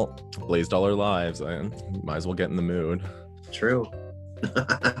like, well, Blazed All Our Lives, I might as well get in the mood. True.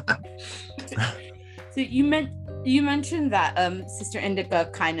 So you mentioned that Sister Indica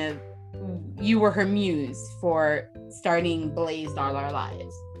you were her muse for starting Blazed All Our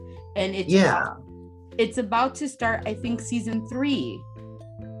Lives, and it's about to start, I think, season 3.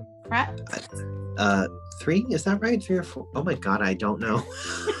 Correct? 3, is that right? 3 or 4? Oh my God, I don't know.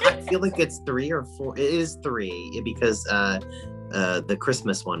 I feel like it's 3 or 4. It is 3 because the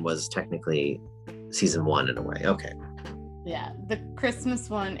Christmas one was technically season 1 in a way. Okay. Yeah, the Christmas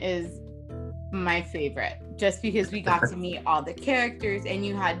one is my favorite, just because we got to meet all the characters and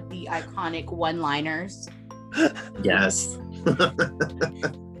you had the iconic one-liners. Yes.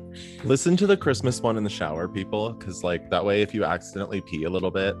 Listen to the Christmas one in the shower, people, because like that way, if you accidentally pee a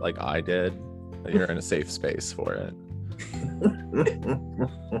little bit, like I did, you're in a safe space for it.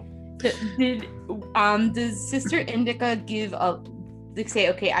 Does Sister Indica say,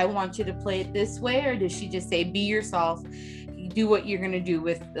 okay, I want you to play it this way, or does she just say, be yourself, do what you're gonna do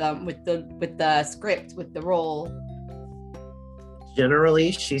with the script, with the role?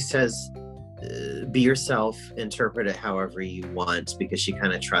 Generally, she says, be yourself, interpret it however you want, because she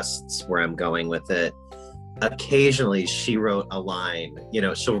kind of trusts where I'm going with it. Occasionally, she wrote a line,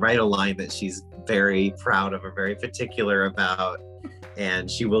 she'll write a line that she's very proud of or very particular about, and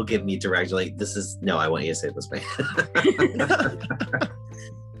she will give me direct, like, I want you to say it this way.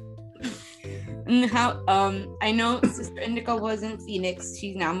 And how I know Sister Indica was in Phoenix.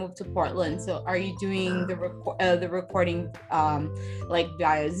 She's now moved to Portland. So are you doing the recording like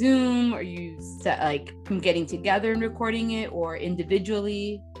via Zoom? Are you getting together and recording it, or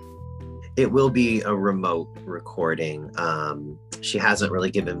individually? It will be a remote recording. She hasn't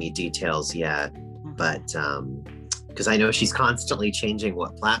really given me details yet, but because I know she's constantly changing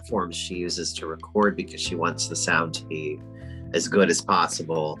what platforms she uses to record because she wants the sound to be as good as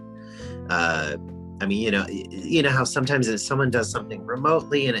possible. I mean, you know how sometimes if someone does something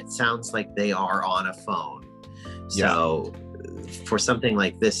remotely and it sounds like they are on a phone. So for something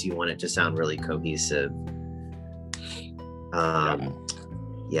like this, you want it to sound really cohesive.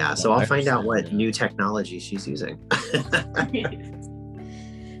 So I'll find out what new technology she's using.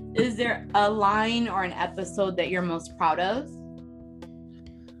 Is there a line or an episode that you're most proud of?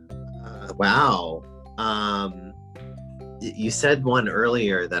 Wow. You said one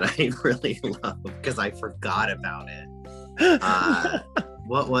earlier that I really love because I forgot about it.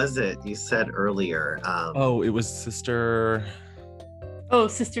 What was it you said earlier? It was Sister. Oh,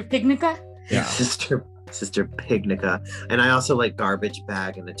 Sister Pignica? Yeah. Sister Pignica. And I also like Garbage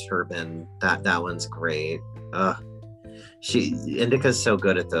Bag and a Turban. That one's great. Indica's so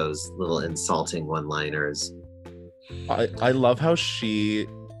good at those little insulting one-liners. I love how she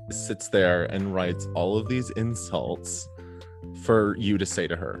sits there and writes all of these insults for you to say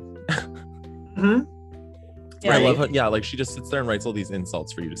to her. Mm-hmm. Yeah, I love how, like she just sits there and writes all these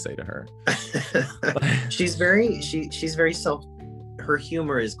insults for you to say to her. she's very her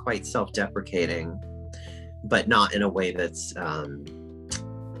humor is quite self-deprecating, but not in a way that's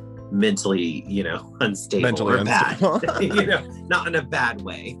mentally, unstable or unstable. bad. Not in a bad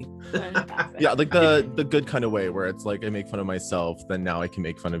way. Yeah, like the good kind of way where it's like I make fun of myself, then now I can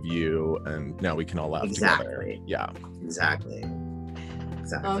make fun of you, and now we can all laugh together. Yeah, exactly.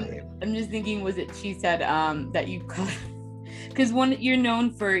 I'm just thinking, was it she said that you cut because you're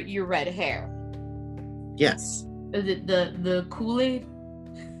known for your red hair? Yes. Is it the Kool-Aid?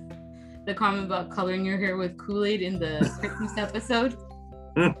 The comment about coloring your hair with Kool-Aid in the Christmas episode?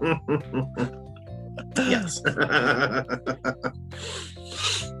 Yes.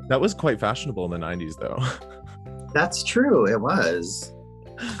 That was quite fashionable in the 90s though. That's true, it was.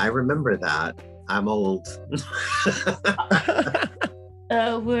 I remember that. I'm old.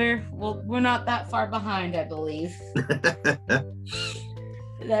 We're not that far behind, I believe.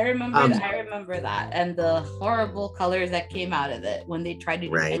 I remember that, and the horrible colors that came out of it when they tried to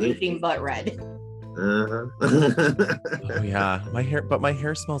do anything but red. Uh-huh. Oh yeah, my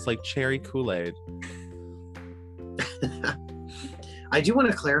hair smells like cherry Kool-Aid. I do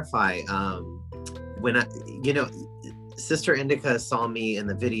want to clarify. When Sister Indica saw me in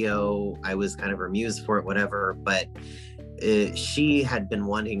the video, I was kind of her muse for it, whatever. But she had been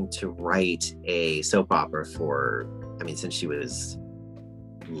wanting to write a soap opera since she was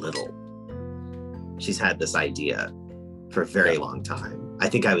little. She's had this idea for a very long time. I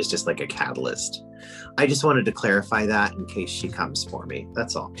think I was just like a catalyst. I just wanted to clarify that in case she comes for me.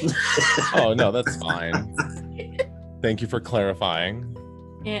 That's all. Oh no, that's fine. Thank you for clarifying.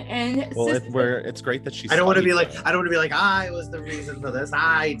 And it's great that she's. I don't want to be like I was the reason for this.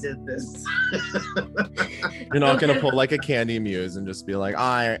 I did this. You're not gonna pull like a Candy Muse and just be like,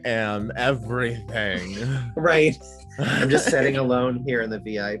 I am everything. Right. I'm just sitting alone here in the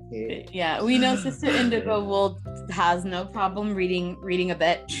VIP. Yeah, we know Sister Indigo has no problem reading a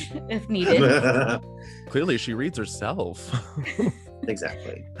bit if needed. Clearly, she reads herself.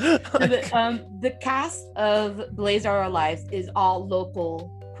 Exactly. The cast of Blaze Our Lives is all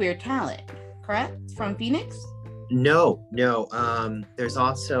local queer talent, correct? From Phoenix? No. There's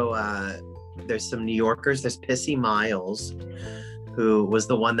also there's some New Yorkers. There's Pissy Miles, who was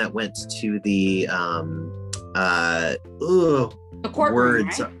the one that went to the courtroom,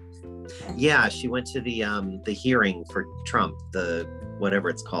 right? Yeah, she went to the hearing for Trump, the whatever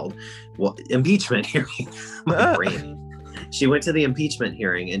it's called, impeachment hearing. My brain. She went to the impeachment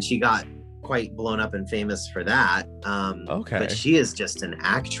hearing and she got quite blown up and famous for that. Okay. But she is just an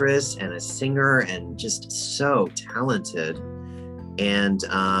actress and a singer and just so talented. And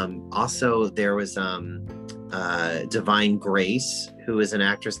also there was Divine Grace, who is an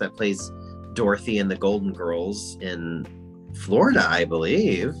actress that plays Dorothy in the Golden Girls in Florida, I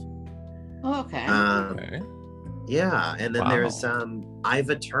believe. Oh, okay. Okay. Yeah, and then there's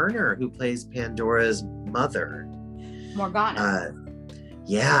Iva Turner, who plays Pandora's mother. Morgana.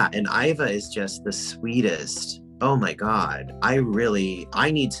 Yeah, and Iva is just the sweetest. Oh my God. I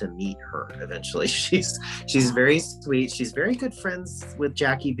need to meet her eventually. She's very sweet. She's very good friends with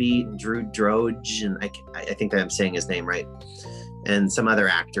Jackie Beat and Drew Droge, and I think that I'm saying his name right. and some other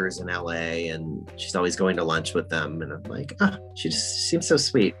actors in LA, and she's always going to lunch with them. And I'm like, she just seems so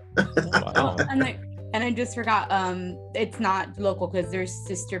sweet. Wow. And I just forgot, it's not local because there's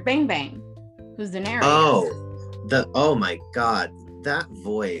Sister Bang Bang, who's the narrator. Oh my God, that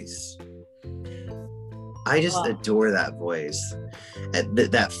voice. I just adore that voice.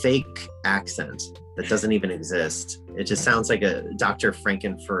 That fake accent that doesn't even exist. It just sounds like a Dr.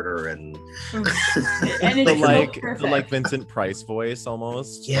 Frankenfurter and it's the like Vincent Price voice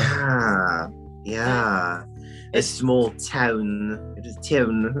almost. Yeah. A small town. It is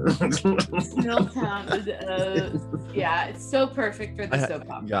town. Small town. Yeah, it's so perfect for the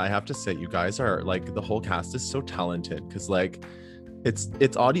soap opera. Yeah, I have to say, you guys are like, the whole cast is so talented because like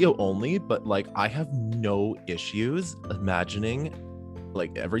it's audio only, but like I have no issues imagining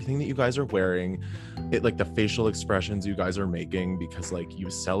like everything that you guys are wearing, it like the facial expressions you guys are making, because like you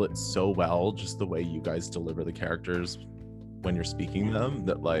sell it so well, just the way you guys deliver the characters when you're speaking them,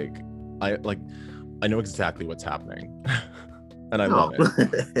 that like I know exactly what's happening. And I love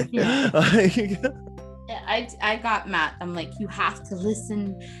it. Yeah. I got Matt. I'm like, you have to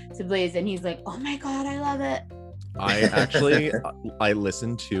listen to Blaze, and he's like, oh my God, I love it. I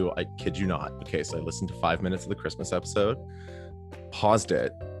listened to, I kid you not. Okay, so I listened to 5 minutes of the Christmas episode, paused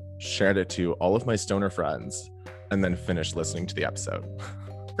it, shared it to all of my stoner friends, and then finished listening to the episode.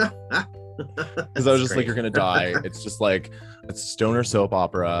 Because I was just like, you're gonna die. It's just like, it's a stoner soap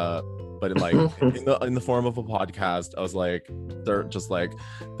opera, but in the form of a podcast. I was like, they're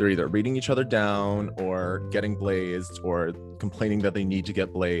either reading each other down or getting blazed or complaining that they need to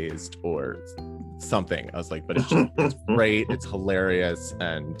get blazed or something. I was like, but it's great, it's hilarious,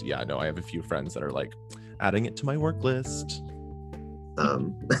 and yeah, no, I have a few friends that are like adding it to my work list.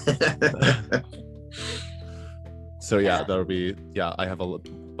 So yeah, I have a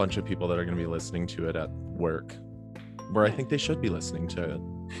bunch of people that are going to be listening to it at work, where I think they should be listening to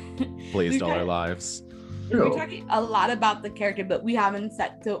Blazed All Our Lives. We're talking a lot about the character, but we haven't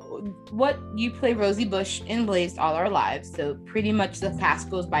set to what you play Rosie Bush in Blazed All Our Lives. So pretty much the cast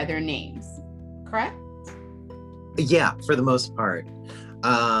goes by their names, correct? Yeah, for the most part.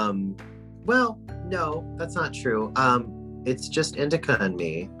 Well, no, that's not true. It's just Indica and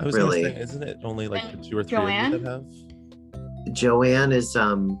me. I was really. Gonna say, isn't it only like the 2 or 3 Joanne? of you that have? Joanne is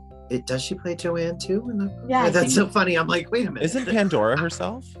does she play Joanne too? Yeah, that's so funny. I'm like, wait a minute. Isn't Pandora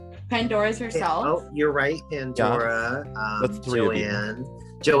herself? Pandora's herself. Oh, you're right, Pandora. Yeah. That's 3 Joanne. of you.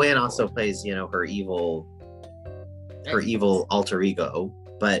 Joanne also plays, her evil alter ego.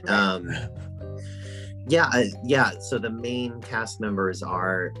 But yeah. So the main cast members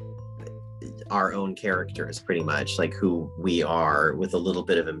are our own characters, pretty much, like who we are, with a little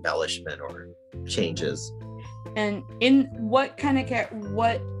bit of embellishment or changes. And in what kind of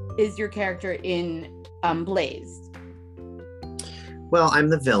what is your character in Blazed? Well, I'm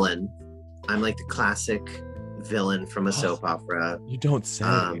the villain. I'm like the classic villain from a soap opera. You don't say.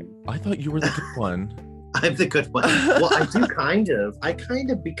 I thought you were the good one. I'm the good one. Well, I do I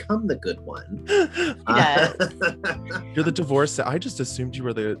kind of become the good one. Yeah. You're the divorcee. I just assumed you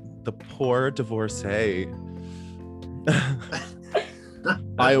were the poor divorcee.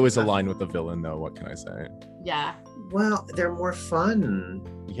 I always align with the villain, though. What can I say? Yeah. Well, they're more fun.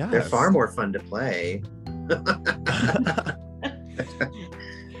 Yeah. They're far more fun to play.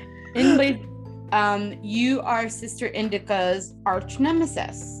 In Blazed, you are Sister Indica's arch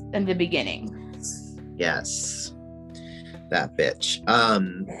nemesis in the beginning. Yes, that bitch.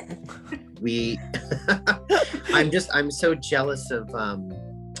 I'm so jealous of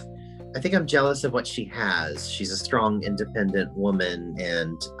I think I'm jealous of what she has. She's a strong, independent woman,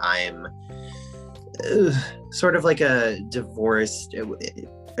 and I'm sort of like a divorced.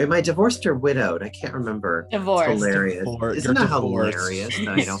 Am I divorced or widowed? I can't remember. Divorced. It's hilarious. Isn't that hilarious that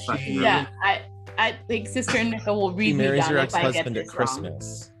I don't fucking remember? Yeah, I think Sister Indica will read me marries down your if I get ex-husband this at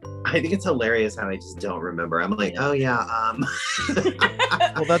Christmas. I think it's hilarious how I just don't remember. I'm like, oh yeah.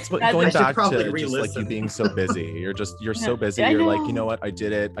 Well, that's what I going should back probably to just re-listen. like you being so busy. You're so busy. I You're like, know. you know what? I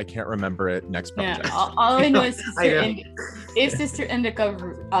did it. I can't remember it. Next project. Yeah, all I know is I if Sister Indica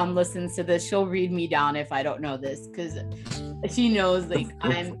listens to this, she'll read me down if I don't know this, because she knows like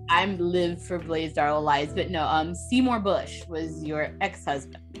I'm live for Blazed Our Lives. But no, Seymour Bush was your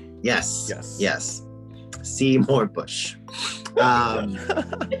ex-husband. Yes. Seymour Bush.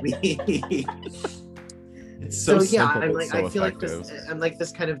 It's so simple, I'm but like, so I feel effective. like I'm like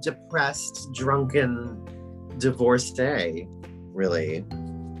this kind of depressed, drunken divorcee, really,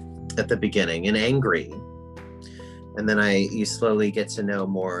 at the beginning, and angry. And then you slowly get to know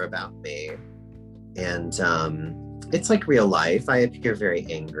more about me. And it's like real life. I appear very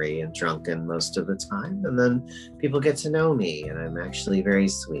angry and drunken most of the time, and then people get to know me, and I'm actually very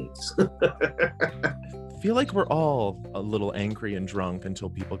sweet. I feel like we're all a little angry and drunk until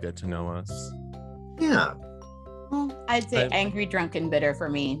people get to know us. Yeah. Well, I'd say angry, drunk, and bitter for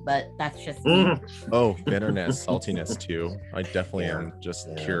me, but that's just me. Oh, bitterness, saltiness too. I definitely am just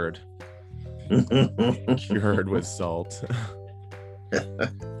cured. Cured with salt.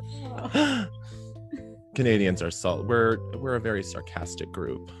 Canadians are salt. We're a very sarcastic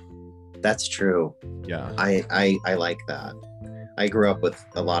group. That's true. Yeah. I like that. I grew up with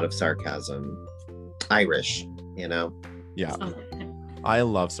a lot of sarcasm. Irish, you know. Yeah. I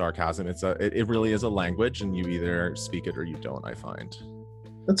love sarcasm. It really is a language, and you either speak it or you don't, I find.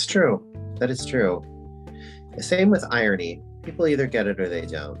 That's true. That is true. Same with irony. People either get it or they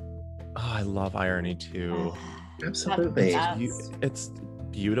don't. Oh, I love irony too. Absolutely. It's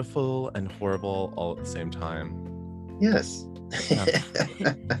beautiful and horrible all at the same time. Yes.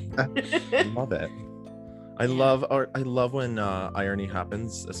 I love it. I love when irony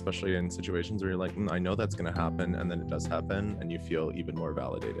happens, especially in situations where you're like, I know that's going to happen, and then it does happen, and you feel even more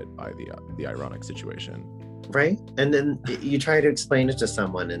validated by the ironic situation. Right? And then you try to explain it to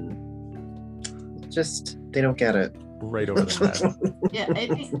someone, and just they don't get it. Right over the head. Yeah, I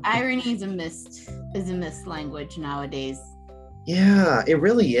think irony is a missed language nowadays. Yeah, it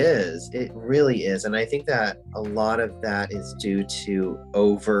really is. It really is, and I think that a lot of that is due to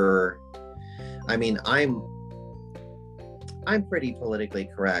I'm pretty politically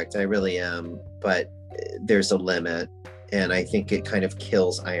correct. I really am, but there's a limit, and I think it kind of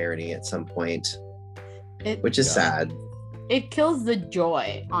kills irony at some point, which is sad. It kills the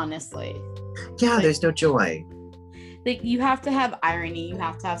joy, honestly. Yeah, there's no joy. Like, you have to have irony, you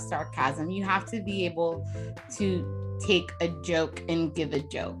have to have sarcasm, you have to be able to take a joke and give a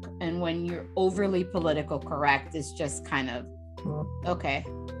joke. And when you're overly political correct, it's just kind of okay.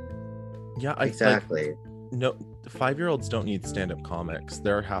 Yeah, exactly. No, 5-year-olds don't need stand-up comics.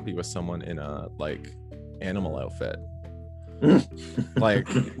 They're happy with someone in a animal outfit.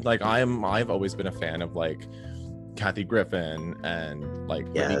 I've always been a fan of Kathy Griffin and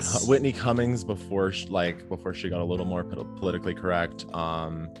Whitney Cummings before she got a little more politically correct.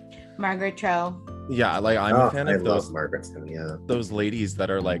 Margaret Cho. Yeah, I'm a fan of those. Margaret, yeah. Those ladies that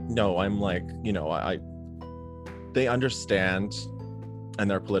are they understand and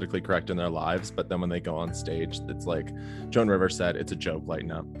they're politically correct in their lives, but then when they go on stage, it's like Joan Rivers said, it's a joke,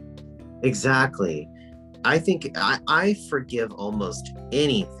 lighten up. Exactly. I think I forgive almost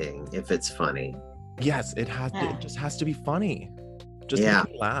anything if it's funny. Yes, it just has to be funny. Just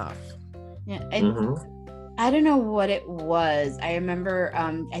make me laugh. Yeah. I don't know what it was. I remember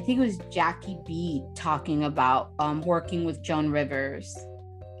I think it was Jackie B talking about working with Joan Rivers,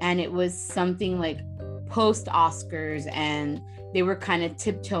 and it was something like post Oscars, and they were kind of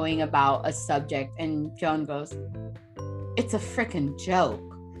tiptoeing about a subject, and Joan goes, "It's a freaking joke.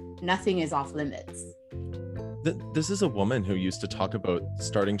 Nothing is off limits." This is a woman who used to talk about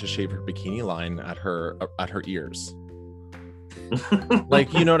starting to shave her bikini line at her ears.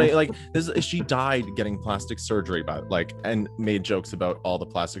 She died getting plastic surgery and made jokes about all the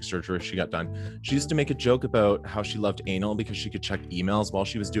plastic surgery she got done. She used to make a joke about how she loved anal because she could check emails while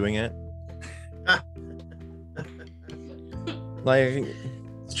she was doing it.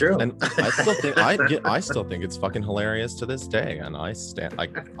 It's true. And I still think it's fucking hilarious to this day, and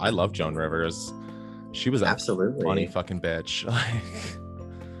I love Joan Rivers. She was absolutely funny fucking bitch.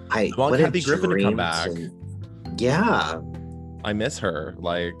 I want Kathy Griffin to come back. Yeah, I miss her.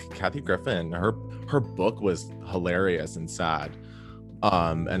 Kathy Griffin, her book was hilarious and sad.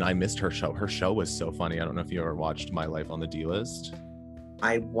 And I missed her show. Her show was so funny. I don't know if you ever watched My Life on the D-List.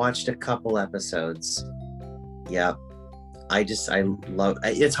 I watched a couple episodes. Yeah. I love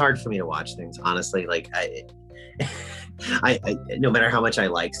it's hard for me to watch things, honestly. I no matter how much I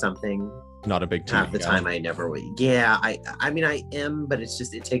like something, not a big team. Half the time I never would. Yeah, I am, but it's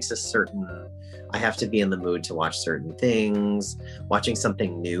just, it takes I have to be in the mood to watch certain things. Watching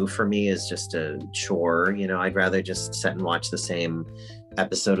something new for me is just a chore. I'd rather just sit and watch the same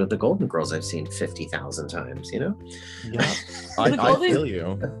episode of The Golden Girls I've seen 50,000 times, Yeah, I feel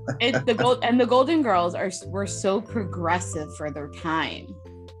you. The Golden Girls were so progressive for their time.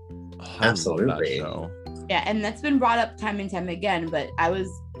 Oh, absolutely. Yeah, and that's been brought up time and time again, but I was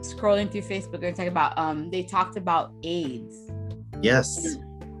scrolling through Facebook and talking about they talked about AIDS. Yes.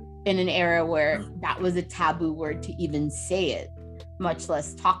 In an era where that was a taboo word to even say it, much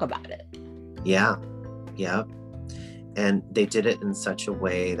less talk about it. Yeah. And they did it in such a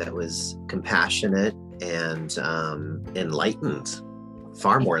way that was compassionate and enlightened,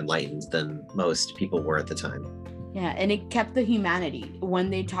 far more enlightened than most people were at the time. Yeah, and it kept the humanity. When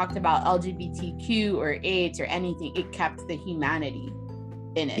they talked about LGBTQ or AIDS or anything, it kept the humanity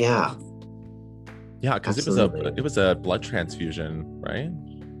in it. Yeah. Yeah, because it was a blood transfusion, right?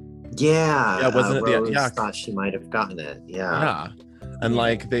 Yeah. Yeah, wasn't it? Rose Yeah, thought she might have gotten it. Yeah. Yeah, and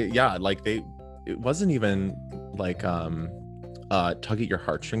it wasn't even like tug at your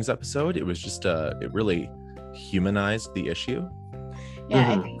heartstrings episode. It was just it really humanized the issue.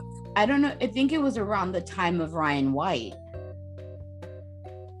 Yeah, I don't know. I think it was around the time of Ryan White.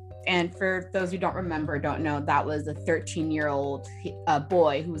 And for those who don't know, that was a 13-year-old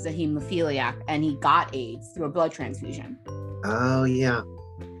boy who was a hemophiliac, and he got AIDS through a blood transfusion. Oh, yeah.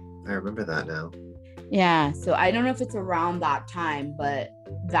 I remember that now. Yeah, so I don't know if it's around that time, but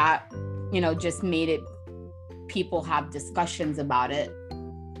that, just made it, people have discussions about it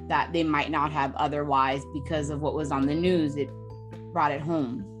that they might not have otherwise because of what was on the news. It brought it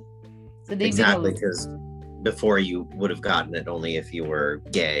home. So they exactly, because before you would have gotten it only if you were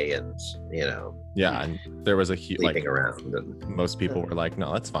gay and, Yeah, and there was a sleeping around. And, most people were like,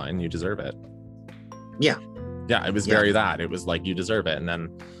 no, that's fine. You deserve it. Yeah. Yeah, it was very that. It was like, you deserve it. And then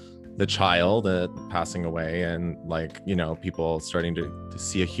the child passing away and people starting to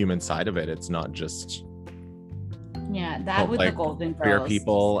see a human side of it. It's not just that with the Golden Girls, queer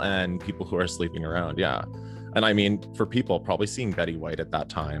people and people who are sleeping around. Yeah. And I mean, for people probably seeing Betty White at that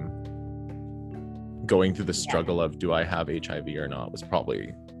time going through the struggle of, do I have HIV or not, was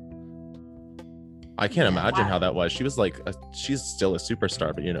probably, I can't imagine how that was. She was she's still a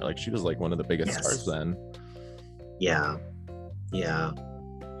superstar, but she was one of the biggest stars then. Yeah. You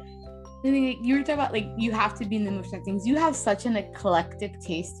were talking about you have to be in the mood for things. You have such an eclectic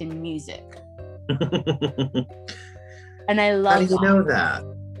taste in music. And I love. How do you know that?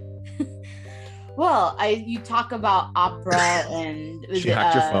 Well, you talk about opera and she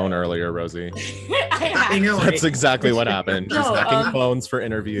hacked your phone earlier, Rosie. I know. That's exactly what happened. She's hacking phones for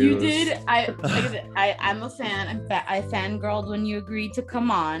interviews. You did. I'm a fan. I fangirled when you agreed to come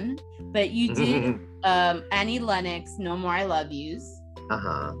on, but you did Annie Lennox, No More I Love Yous.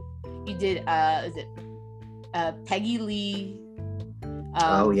 You did is it Peggy Lee?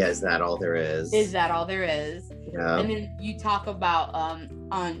 Is That All There Is? Is That All There Is? Yeah. And then you talk about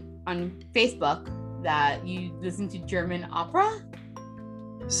on Facebook that you listen to German opera.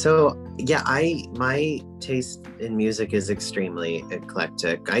 So yeah, my taste in music is extremely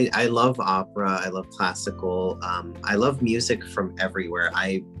eclectic. I love opera. I love classical. I love music from everywhere.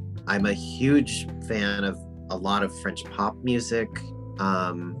 I'm a huge fan of a lot of French pop music.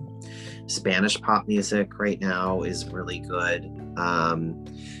 Spanish pop music right now is really good.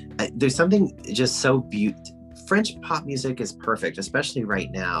 There's something just so beautiful. French pop music is perfect, especially right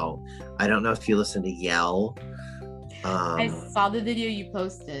now. I don't know if you listen to Yell. I saw the video you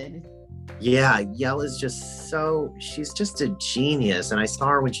posted. Yeah, Yell is she's just a genius. And I saw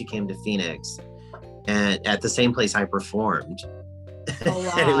her when she came to Phoenix and at the same place I performed. Oh,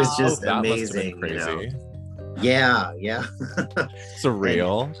 wow. And it was just that amazing. Must have been crazy. Yeah.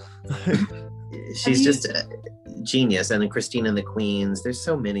 Surreal. She's just a genius. And then Christine and the Queens. There's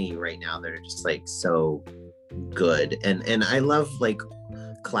so many right now that are just so good. And I love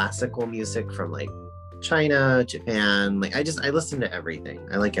classical music from China, Japan. I listen to everything.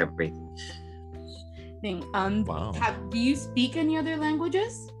 I like everything. Wow. Do you speak any other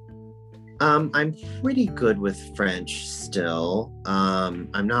languages? I'm pretty good with French still.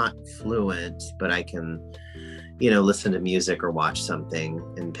 I'm not fluent, but I can, listen to music or watch something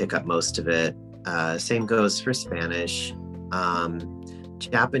and pick up most of it. Same goes for Spanish.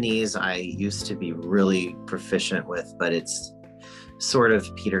 Japanese, I used to be really proficient with, but it's sort of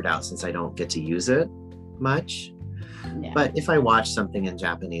petered out since I don't get to use it much. Yeah. But if I watch something in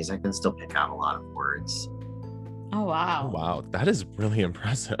Japanese, I can still pick out a lot of words. Oh, wow. Wow, that is really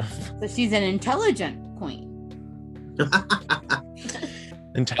impressive. So she's an intelligent queen.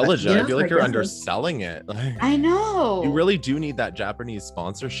 Intelligent. I feel like you're underselling it. I know. You really do need that Japanese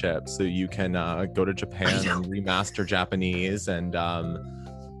sponsorship so you can go to Japan and remaster Japanese and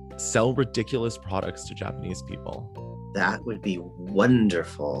sell ridiculous products to Japanese people. That would be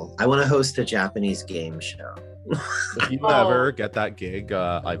wonderful. I want to host a Japanese game show. If you ever get that gig,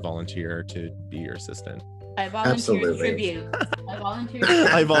 I volunteer to be your assistant. I volunteer as tribute.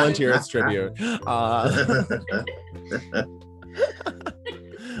 I volunteer as tribute.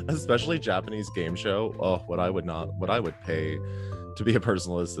 Especially Japanese game show. Oh, what I would pay to be a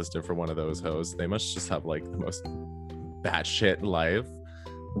personal assistant for one of those hosts. They must just have the most batshit life.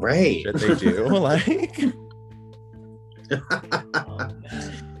 Right. Shit they do. You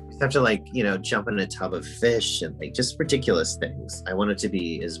have to jump in a tub of fish and just ridiculous things. I want it to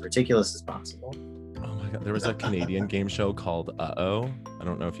be as ridiculous as possible. Oh my there was a Canadian game show called Uh-Oh. I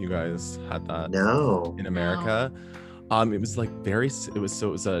don't know if you guys had that No. in America. It was like it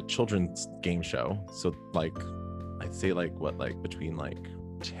was a children's game show. So like I'd say like between like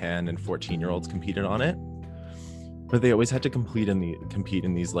 10 and 14-year-olds competed on it. But they always had to compete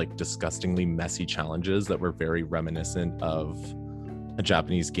in these like disgustingly messy challenges that were very reminiscent of a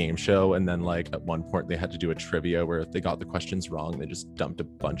Japanese game show. And then like at one point they had to do a trivia where if they got the questions wrong, they just dumped a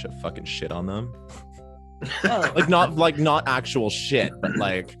bunch of fucking shit on them. Oh. not actual shit, but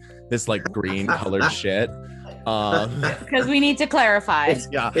like this like green colored shit. Because we need to clarify. It's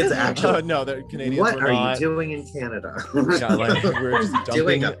actually no, the Canadians what were are not, you doing in Canada? yeah, like we're just What are you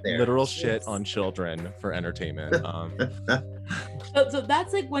doing dumping up there? literal shit on children for entertainment. So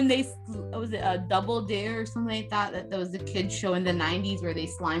that's like when they was it a Double Dare or something like that that was the kids show in the 90s where they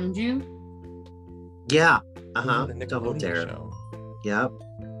slimed you. Yeah. The Double Nickelodeon Dare. show. Yep.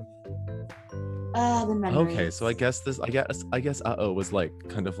 The memories. Okay, so I guess Uh-Oh was like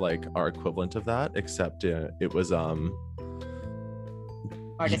kind of like our equivalent of that, except it was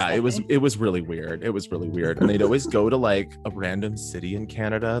it was really weird. It was really weird. And they'd always go to like a random city in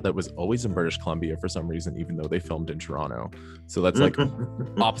Canada that was always in British Columbia for some reason, even though they filmed in Toronto. So that's like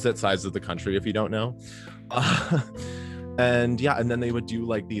opposite sides of the country if you don't know. And then they would do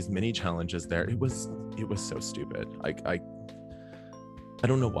like these mini challenges there. It was so stupid. I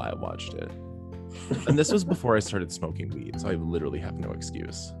don't know why I watched it. And this was before I started smoking weed, so I literally have no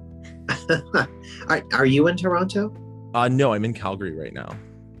excuse. Are you in Toronto? No, I'm in Calgary right now.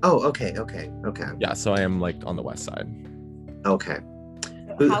 Oh, okay. Yeah, so I am like on the west side. Okay.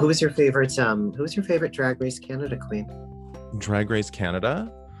 Who was your favorite Drag Race Canada queen? Drag Race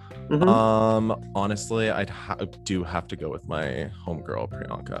Canada? Mhm. Honestly, I do have to go with my homegirl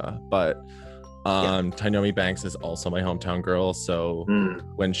Priyanka, but Tainomi Banks is also my hometown girl, so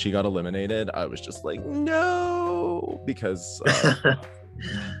when she got eliminated, I was just like, no, because it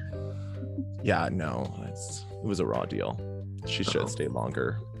was a raw deal. She should have stayed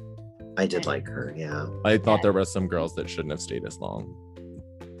longer. I did like her, yeah. I thought there were some girls that shouldn't have stayed as long.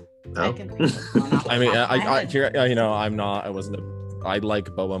 Oh. I mean, I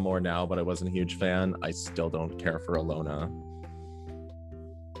like Boa more now, but I wasn't a huge fan. I still don't care for Alona.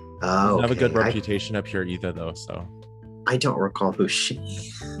 Oh, Doesn't have a good reputation up here either, though. So I don't recall who she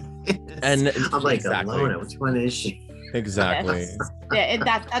is. And I'm like, exactly. Alona, which one is she? Exactly. Yeah,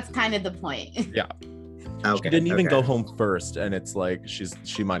 that's kind of the point. Yeah. Okay, She didn't even go home first, and it's like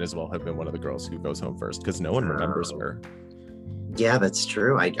she might as well have been one of the girls who goes home first because no one remembers her. Yeah, that's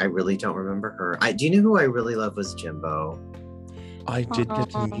true. I really don't remember her. Do you know who I really love was Jimbo? I did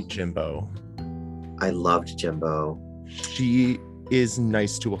get to meet Jimbo. I loved Jimbo. She is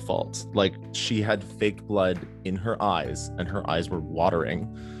nice to a fault. Like, she had fake blood in her eyes, and her eyes were watering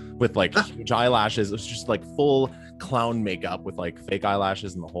with like huge eyelashes. It was just like full clown makeup with like fake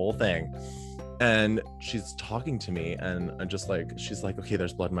eyelashes and the whole thing. And she's talking to me, and I'm just like, she's like, okay,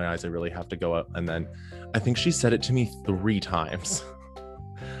 there's blood in my eyes, I really have to go up. And then I think she said it to me 3 times.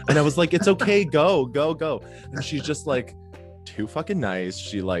 And I was like, it's okay, go. And she's just like too fucking nice.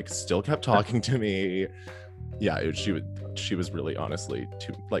 She like still kept talking to me. Yeah, she was really honestly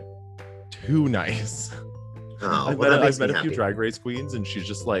too nice. Oh, I've met a few Drag Race queens, and she's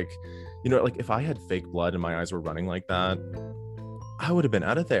just like, you know, like if I had fake blood and my eyes were running like that, I would have been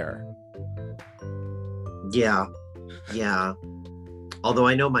out of there. Yeah. Although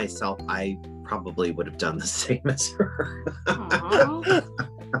I know myself, I probably would have done the same as her.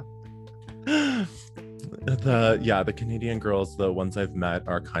 The Canadian girls, the ones I've met,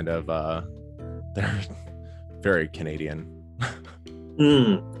 are kind of they're very Canadian.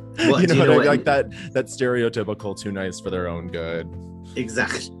 Well, you know, like that stereotypical too nice for their own good.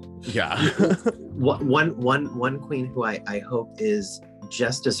 Exactly. Yeah. One queen who I hope is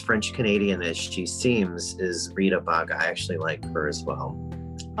just as French Canadian as she seems is Rita Baga. I actually like her as well.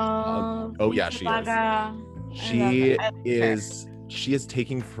 She is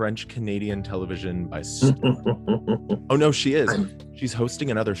taking French Canadian television by storm. Oh no, she is. She's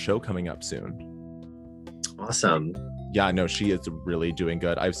hosting another show coming up soon. Awesome. Yeah, no, she is really doing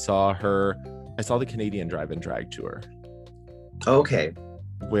good. I saw the Canadian Drive-In Drag Tour. Okay.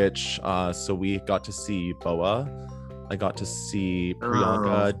 Which so we got to see Boa. I got to see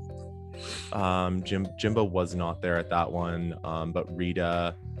Priyanka. Jimbo was not there at that one, but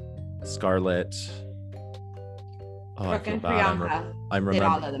Rita, Scarlett, Oh, I Brooke feel and bad. Priyanka. I'm did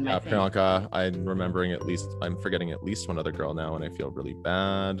all remembering. of them, I Yeah, think. Priyanka. I'm remembering at least. I'm forgetting at least one other girl now, and I feel really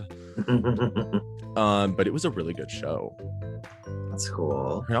bad. But it was a really good show. That's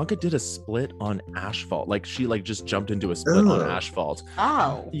cool. Priyanka did a split on asphalt. Like she just jumped into a split on Ugh. asphalt.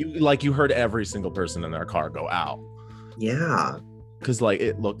 Oh. You heard every single person in their car go out. Yeah. Cause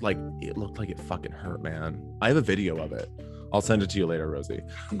it looked like it fucking hurt, man. I have a video of it. I'll send it to you later, Rosie.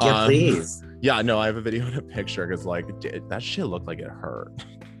 Yeah, please. Yeah, no, I have a video and a picture because that shit looked like it hurt.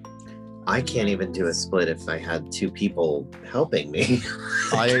 I can't even do a split if I had two people helping me.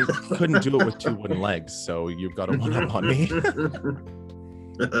 I couldn't do it with two wooden legs, so you've got a one up on me.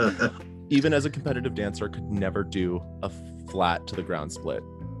 Even as a competitive dancer, I could never do a flat to the ground split.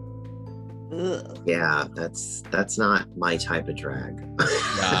 Ugh. Yeah, that's not my type of drag.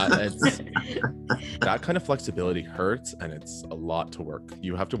 Yeah, that kind of flexibility hurts, and it's a lot to work.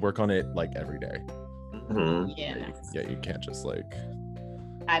 You have to work on it like every day. Mhm. Yeah. Yeah, you can't just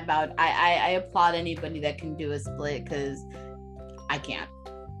I applaud anybody that can do a split because I can't.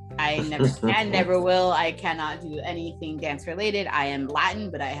 I never can, never will. I cannot do anything dance related. I am Latin,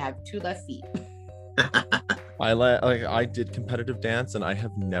 but I have 2 left feet. I did competitive dance, and I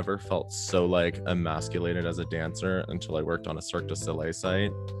have never felt so emasculated as a dancer until I worked on a Cirque du Soleil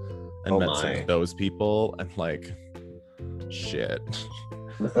site and met some of those people, and shit.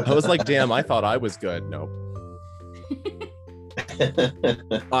 I was like, damn, I thought I was good. Nope.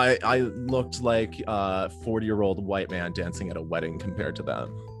 I looked like a 40-year-old white man dancing at a wedding compared to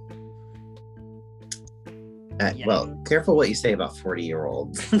them. Well, careful what you say about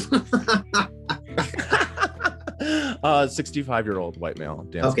 40-year-olds. 65-year-old white male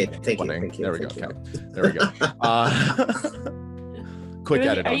dancing at a wedding. Thank you. There we go. Okay. There we go. Quick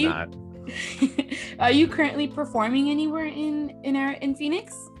edit on that. Are you currently performing anywhere in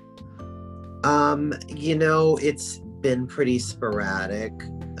Phoenix? It's been pretty sporadic,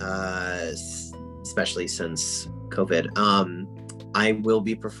 especially since COVID. I will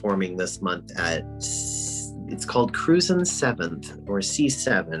be performing this month it's called Cruisin' 7th or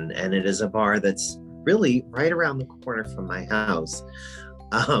C7, and it is a bar that's really right around the corner from my house.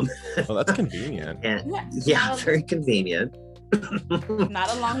 Well, that's convenient. Yeah, very convenient. Not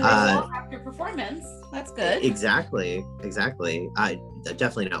a long way to walk after performance. That's good. Exactly. I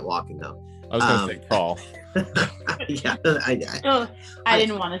definitely not walking though. I was gonna say crawl. Yeah, I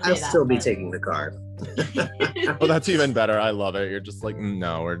didn't want to say I'll that. still be taking the car. Well, that's even better. I love it. You're just like,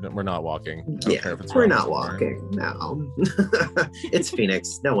 no, we're not walking. Yeah, we're not walking. No, it's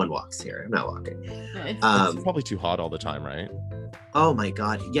Phoenix. No one walks here. I'm not walking. It's probably too hot all the time, right? Oh my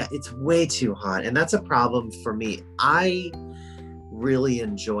God. Yeah, it's way too hot. And that's a problem for me. I really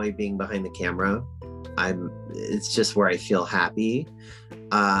enjoy being behind the camera. It's just where I feel happy.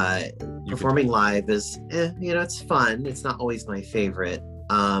 Performing live is, it's fun. It's not always my favorite.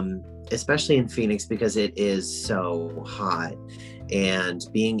 Especially in Phoenix because it is so hot, and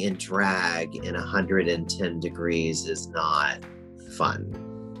being in drag in 110 degrees is not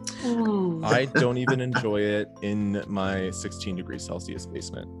fun. Ooh. I don't even enjoy it in my 16 degrees Celsius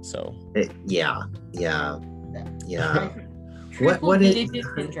basement. So Yeah. What is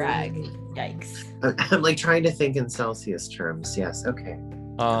in drag? Yikes. I'm trying to think in Celsius terms. Yes. Okay.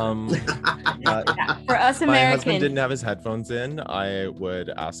 Yeah, for us my Americans, husband didn't have his headphones in. I would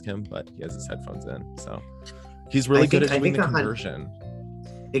ask him, but he has his headphones in, so he's really good at doing the conversion.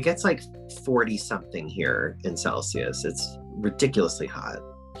 It gets 40 something here in Celsius. It's ridiculously hot.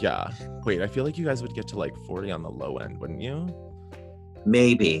 Yeah. Wait, I feel like you guys would get to 40 on the low end, wouldn't you?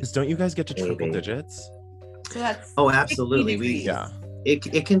 Maybe. Because don't you guys get to triple digits? so that's Absolutely. 60 degrees. Yeah.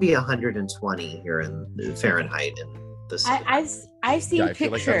 It can be 120 here in Fahrenheit in the city. I've seen I feel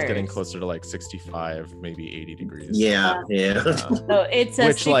pictures. like I was getting closer to 65, maybe 80 degrees. Yeah. So it's a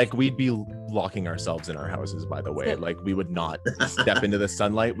Which we'd be locking ourselves in our houses, by the way. We would not step into the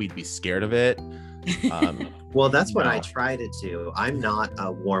sunlight. We'd be scared of it. Well, that's what No. I try to do. I'm not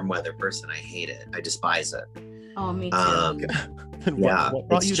a warm weather person. I hate it. I despise it. Oh, me too. And Yeah, what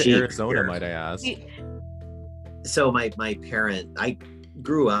brought it's you to cheap Arizona, here. might I ask? So my parent, I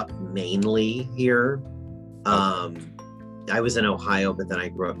grew up mainly here. I was in Ohio, but then I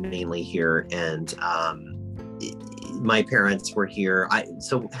grew up mainly here, and my parents were here. I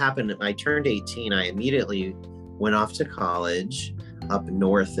turned 18. I immediately went off to college up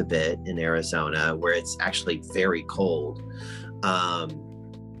north a bit in Arizona, where it's actually very cold.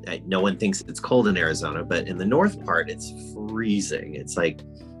 No one thinks it's cold in Arizona, but in the north part, it's freezing. It's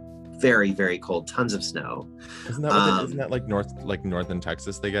very, very cold. Tons of snow. Isn't that like northern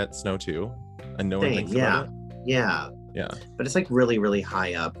Texas? They get snow too, and no one thinks about it. Yeah. Yeah. But it's like really, really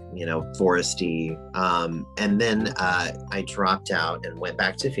high up, you know, foresty. And then I dropped out and went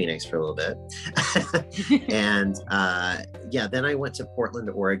back to Phoenix for a little bit. And then I went to Portland,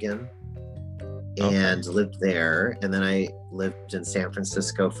 Oregon and lived there. And then I lived in San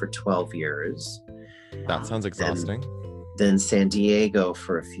Francisco for 12 years. That sounds exhausting. Then San Diego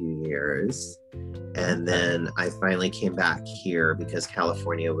for a few years. And then I finally came back here because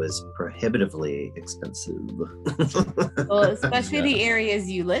California was prohibitively expensive. Well, especially the areas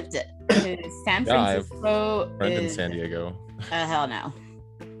you lived in. San Francisco. I have in San Diego. Hell no.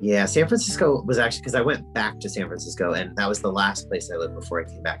 Yeah, San Francisco was actually, because I went back to San Francisco and that was the last place I lived before I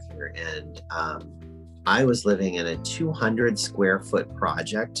came back here. And I was living in a 200 square foot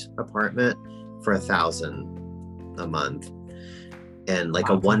project apartment for $1,000 a month. And like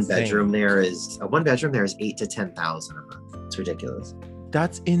a one bedroom there is 8 to 10,000 a month. It's ridiculous.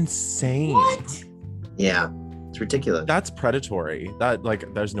 That's insane. What? Yeah, it's ridiculous. That's predatory. That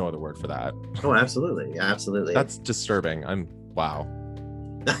like there's no other word for that. Oh, absolutely. Absolutely. That's disturbing. Wow.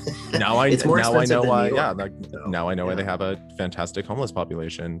 Now I know why. Yeah, now I know why they have a fantastic homeless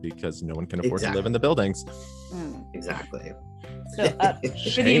population, because no one can afford to live in the buildings. Exactly. So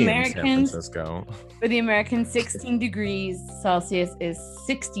for the Americans, 16 degrees Celsius is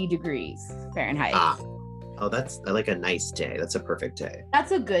 60 degrees Fahrenheit. Oh, that's like a nice day. That's a perfect day.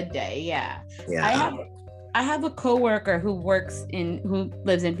 That's a good day. Yeah. Yeah. I have a coworker who lives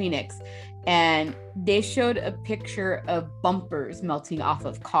in Phoenix, and they showed a picture of bumpers melting off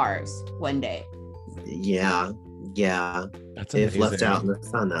of cars one day. Yeah. That's if left out in the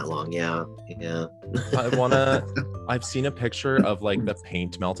sun that long. Yeah. I've seen a picture of like the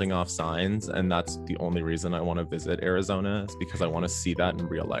paint melting off signs, and that's the only reason I want to visit Arizona, is because I want to see that in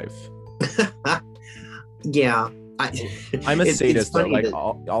real life. Yeah. I'm a sadist though. Like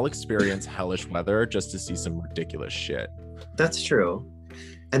I'll experience hellish weather just to see some ridiculous shit. That's true.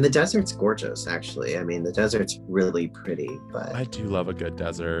 And the desert's gorgeous, actually. I mean, the desert's really pretty, but I do love a good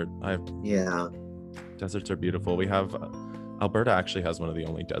desert. Yeah. Deserts are beautiful. We have Alberta actually has one of the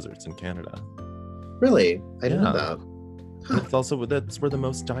only deserts in Canada. Really? I didn't know that. Huh. It's also that's where the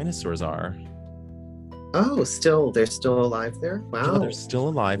most dinosaurs are. Oh, they're still alive there? Wow. Yeah, they're still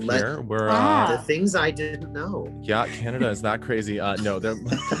alive here. We're the things I didn't know. Yeah, Canada is that crazy. No, they're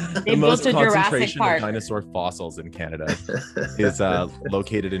the most concentration of dinosaur fossils in Canada is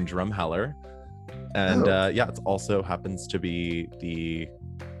located in Drumheller. And it also happens to be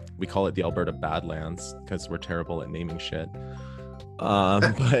we call it the Alberta Badlands because we're terrible at naming shit.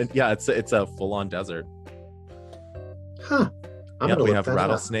 But yeah, it's a full-on desert. Huh. Yeah, we have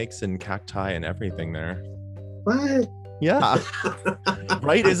rattlesnakes and cacti and everything there. What? Yeah.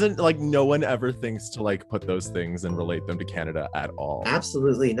 Right? Isn't like no one ever thinks to like put those things and relate them to Canada at all.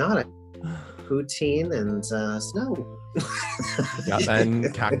 Absolutely not. Poutine and snow. Yeah,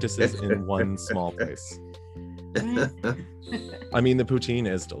 and cactuses in one small place. I mean, the poutine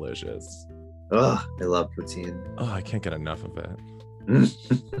is delicious. Oh, I love poutine. Oh, I can't get enough of it.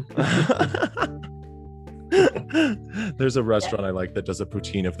 There's a restaurant I like that does a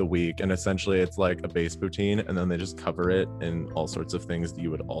poutine of the week, and essentially it's like a base poutine, and then they just cover it in all sorts of things that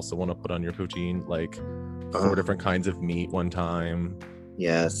you would also want to put on your poutine, like 4 different kinds of meat one time.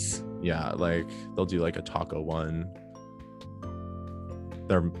 Yes. Yeah, like they'll do like a taco one.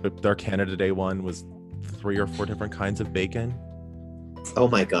 Their Canada Day one was 3 or 4 different kinds of bacon. Oh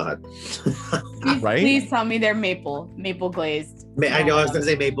my god. Right? Please tell me they're maple glazed. I know I was gonna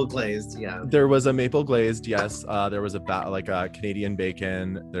say maple glazed. Yeah. There was a maple glazed, yes. There was a Canadian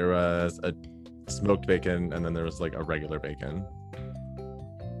bacon. There was a smoked bacon, and then there was like a regular bacon.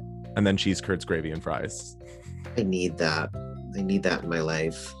 And then cheese curds, gravy, and fries. I need that in my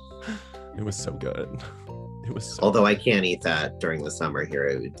life. It was so good. It was so Although I can't eat that during the summer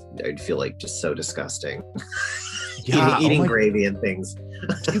here. I'd feel like just so disgusting. Yeah, eating gravy and things.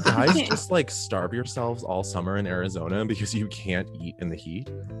 Do you guys just like starve yourselves all summer in Arizona because you can't eat in the heat?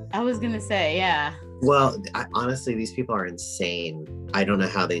 I was gonna say, yeah. Well, honestly, these people are insane. I don't know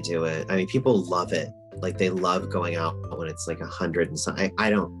how they do it. I mean, people love it. Like they love going out when it's like 100 and something. I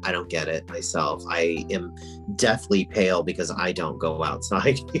don't get it myself. I am deathly pale because I don't go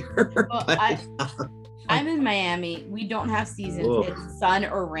outside here. Well, I'm in Miami. We don't have seasons. Ooh. It's sun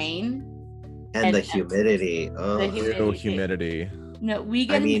or rain. And the humidity. Oh, the humidity. No, we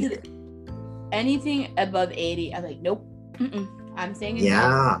get into anything above 80. I'm like, nope. I'm staying in.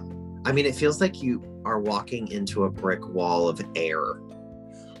 Yeah. I mean, it feels like you are walking into a brick wall of air.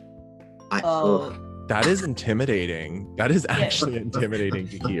 That is intimidating. That is actually intimidating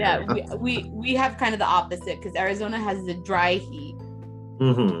to hear. Yeah, we have kind of the opposite because Arizona has the dry heat.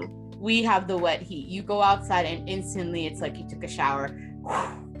 Mm-hmm. we have the wet heat. You go outside and instantly it's like you took a shower.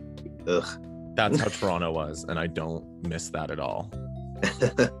 Ugh. That's how Toronto was, and I don't miss that at all.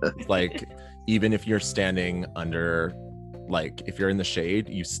 Like, even if you're standing under, like, if you're in the shade,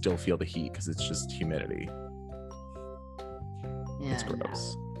 you still feel the heat because it's just humidity. Yeah, It's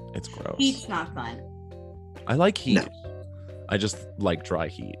gross. no. It's gross. Heat's not fun. I like heat. No. I just like dry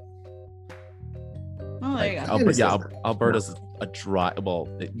heat. Oh, there you Like, go. Alberta's a dry, well,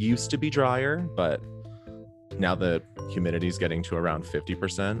 it used to be drier, but now the humidity's getting to around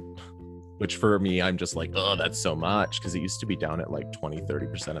 50%, which for me, I'm just like, oh, that's so much, because it used to be down at like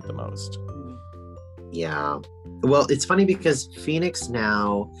 20-30% at the most. Yeah. Well, it's funny because Phoenix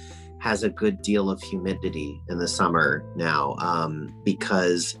now has a good deal of humidity in the summer now,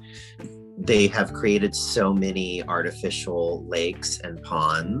 because they have created so many artificial lakes and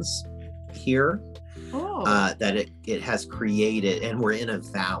ponds here, that it has created, and we're in a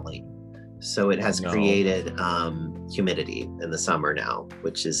valley, so it has created humidity in the summer now,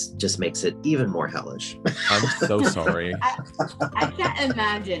 which just makes it even more hellish. I'm so sorry. I can't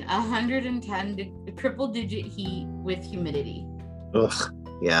imagine 110 triple digit heat with humidity. Ugh.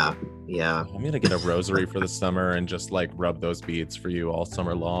 Yeah. I'm gonna get a rosary for the summer and just like rub those beads for you all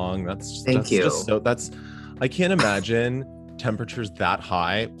summer long. Thank you. I can't imagine temperatures that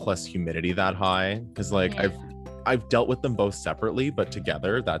high plus humidity that high, because like Yeah. I've dealt with them both separately, but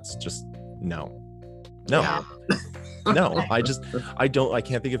together that's just no. Yeah. No, I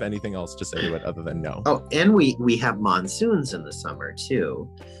can't think of anything else to say to it other than no. Oh, and we have monsoons in the summer too,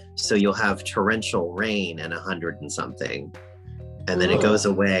 so you'll have torrential rain and 100 and something, and then it goes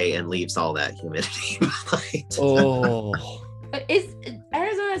away and leaves all that humidity behind. Oh, But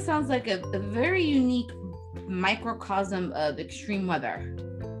Arizona sounds like a very unique microcosm of extreme weather.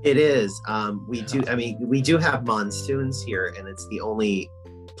 It is. We do have monsoons here, and it's the only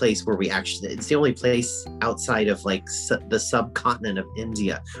place where it's the only place outside of like the subcontinent of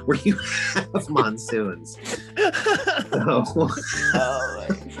India where you have monsoons. So.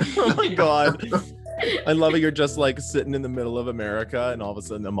 Oh my God. I love it. You're just like sitting in the middle of America and all of a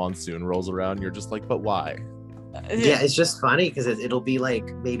sudden a monsoon rolls around and you're just like, but why? Yeah, it's just funny because it'll be like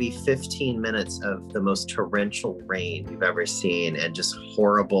maybe 15 minutes of the most torrential rain you've ever seen, and just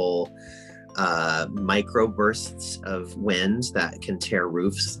horrible microbursts of wind that can tear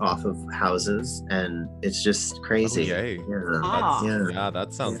roofs off of houses, and it's just crazy. Oh, yay. Yeah.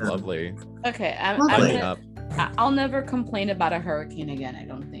 That sounds Yeah. lovely. Okay, Lovely. I'll never complain about a hurricane again, I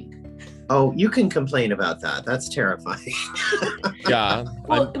don't think. Oh, you can complain about that. That's terrifying. Yeah,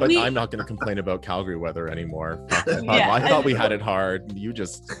 Well, I'm not going to complain about Calgary weather anymore. Yeah. I thought we had it hard. You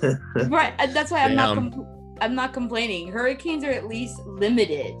just Right, that's why Damn. I'm not complaining. Hurricanes are at least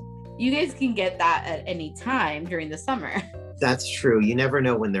limited. You guys can get that at any time during the summer. That's true. You never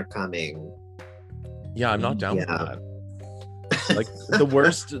know when they're coming. Yeah, I'm not down with Yeah. that. Like the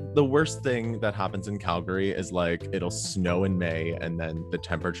worst thing that happens in Calgary is like it'll snow in May and then the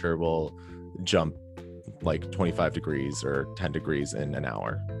temperature will jump like 25 degrees or 10 degrees in an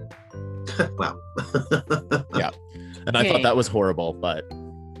hour. Wow. Yeah. And I Okay. thought that was horrible, but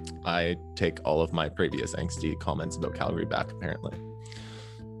I take all of my previous angsty comments about Calgary back, apparently.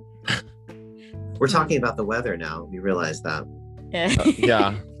 We're talking about the weather now. You realize that. Yeah.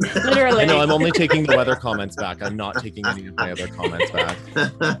 Yeah. Literally. I know, I'm only taking the weather comments back. I'm not taking any of my other comments back.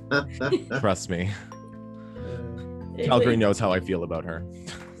 Trust me. Calgary knows how I feel about her.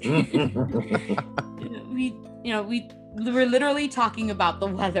 We're literally talking about the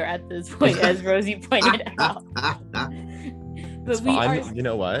weather at this point, as Rosie pointed out. But It's fine. You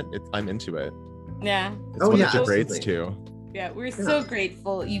know what? I'm into it. yeah, It's Oh, what yeah, it degrades absolutely. to. yeah, we're so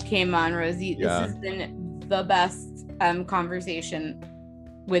grateful you came on, Rosie. This Yeah. has been the best conversation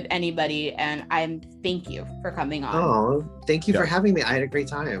with anybody, and thank you for coming on. Oh, thank you for Yeah. having me. I had a great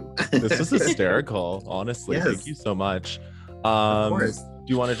time. This is hysterical, honestly. Yes. Thank you so much. Of course. Do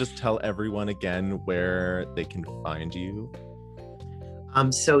you want to just tell everyone again where they can find you?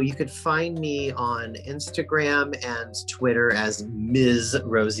 So you could find me on Instagram and Twitter as Ms.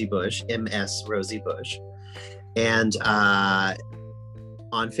 Rosie Bush, MS Rosie Bush. And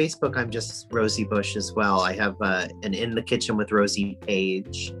on Facebook, I'm just Rosie Bush as well. I have an In the Kitchen with Rosie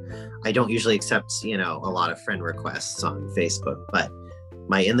page. I don't usually accept, a lot of friend requests on Facebook, but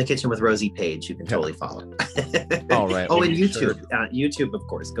my In the Kitchen with Rosie page, you can totally follow. All right. Oh, We'll and make sure- YouTube. YouTube, of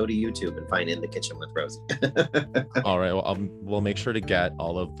course. Go to YouTube and find In the Kitchen with Rosie. All right. Well, we'll make sure to get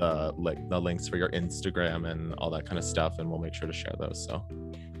all of the links for your Instagram and all that kind of stuff, and we'll make sure to share those. So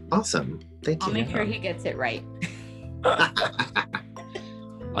Awesome. Thank I'll you. make sure he gets it right.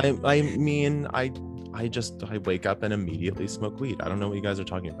 I mean, I wake up and immediately smoke weed. I don't know what you guys are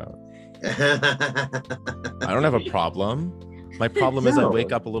talking about. I don't have a problem. My problem is I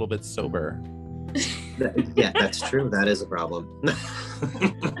wake up a little bit sober. Yeah, that's true. That is a problem.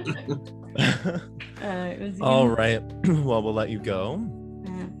 All right. Well, we'll let you go.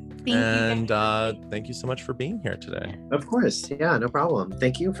 Thank you so much for being here today. Of course. Yeah, no problem.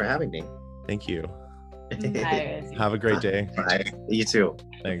 Thank you for having me. Thank you. Bye. Have a great day. Bye. You too.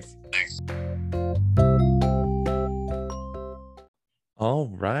 Thanks. All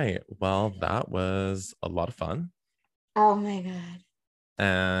right. Well, that was a lot of fun. Oh my God.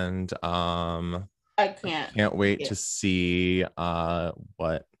 And I can't wait to see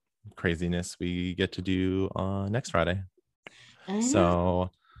what craziness we get to do next Friday. So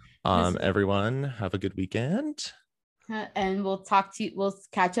everyone have a good weekend. And we'll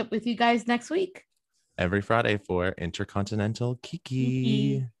catch up with you guys next week. Every Friday for Intercontinental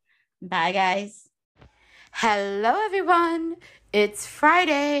Kiki. Bye, guys. Hello, everyone. It's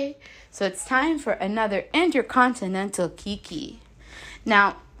Friday, so it's time for another Intercontinental Kiki.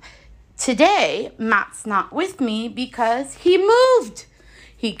 Now, today, Matt's not with me because he moved.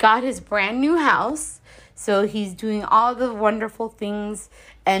 He got his brand new house, so he's doing all the wonderful things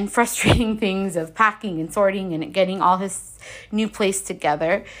and frustrating things of packing and sorting and getting all his new place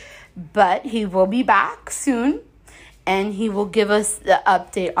together. But he will be back soon, and he will give us the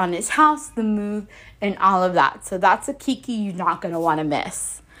update on his house, the move, and all of that. So that's a Kiki you're not going to want to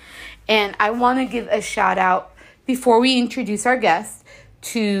miss. And I want to give a shout out before we introduce our guest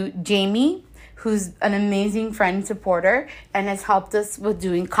to Jamie, who's an amazing friend and supporter and has helped us with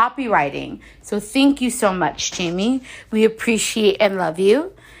doing copywriting. So thank you so much, Jamie. We appreciate and love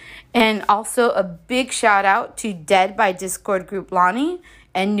you. And also a big shout out to Dead by Discord Group Lonnie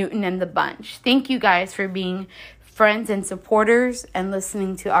and Newton and the Bunch. Thank you guys for being friends and supporters and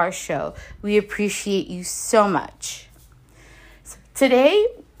listening to our show. We appreciate you so much. So today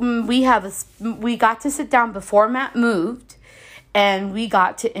we got to sit down before Matt moved, and we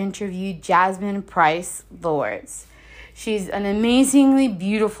got to interview Jasmine Price Lords. She's an amazingly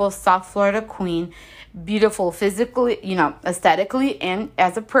beautiful South Florida queen, beautiful physically, aesthetically, and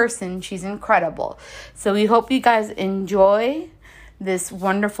as a person, she's incredible. So we hope you guys enjoy this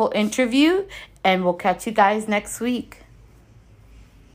wonderful interview, and we'll catch you guys next week.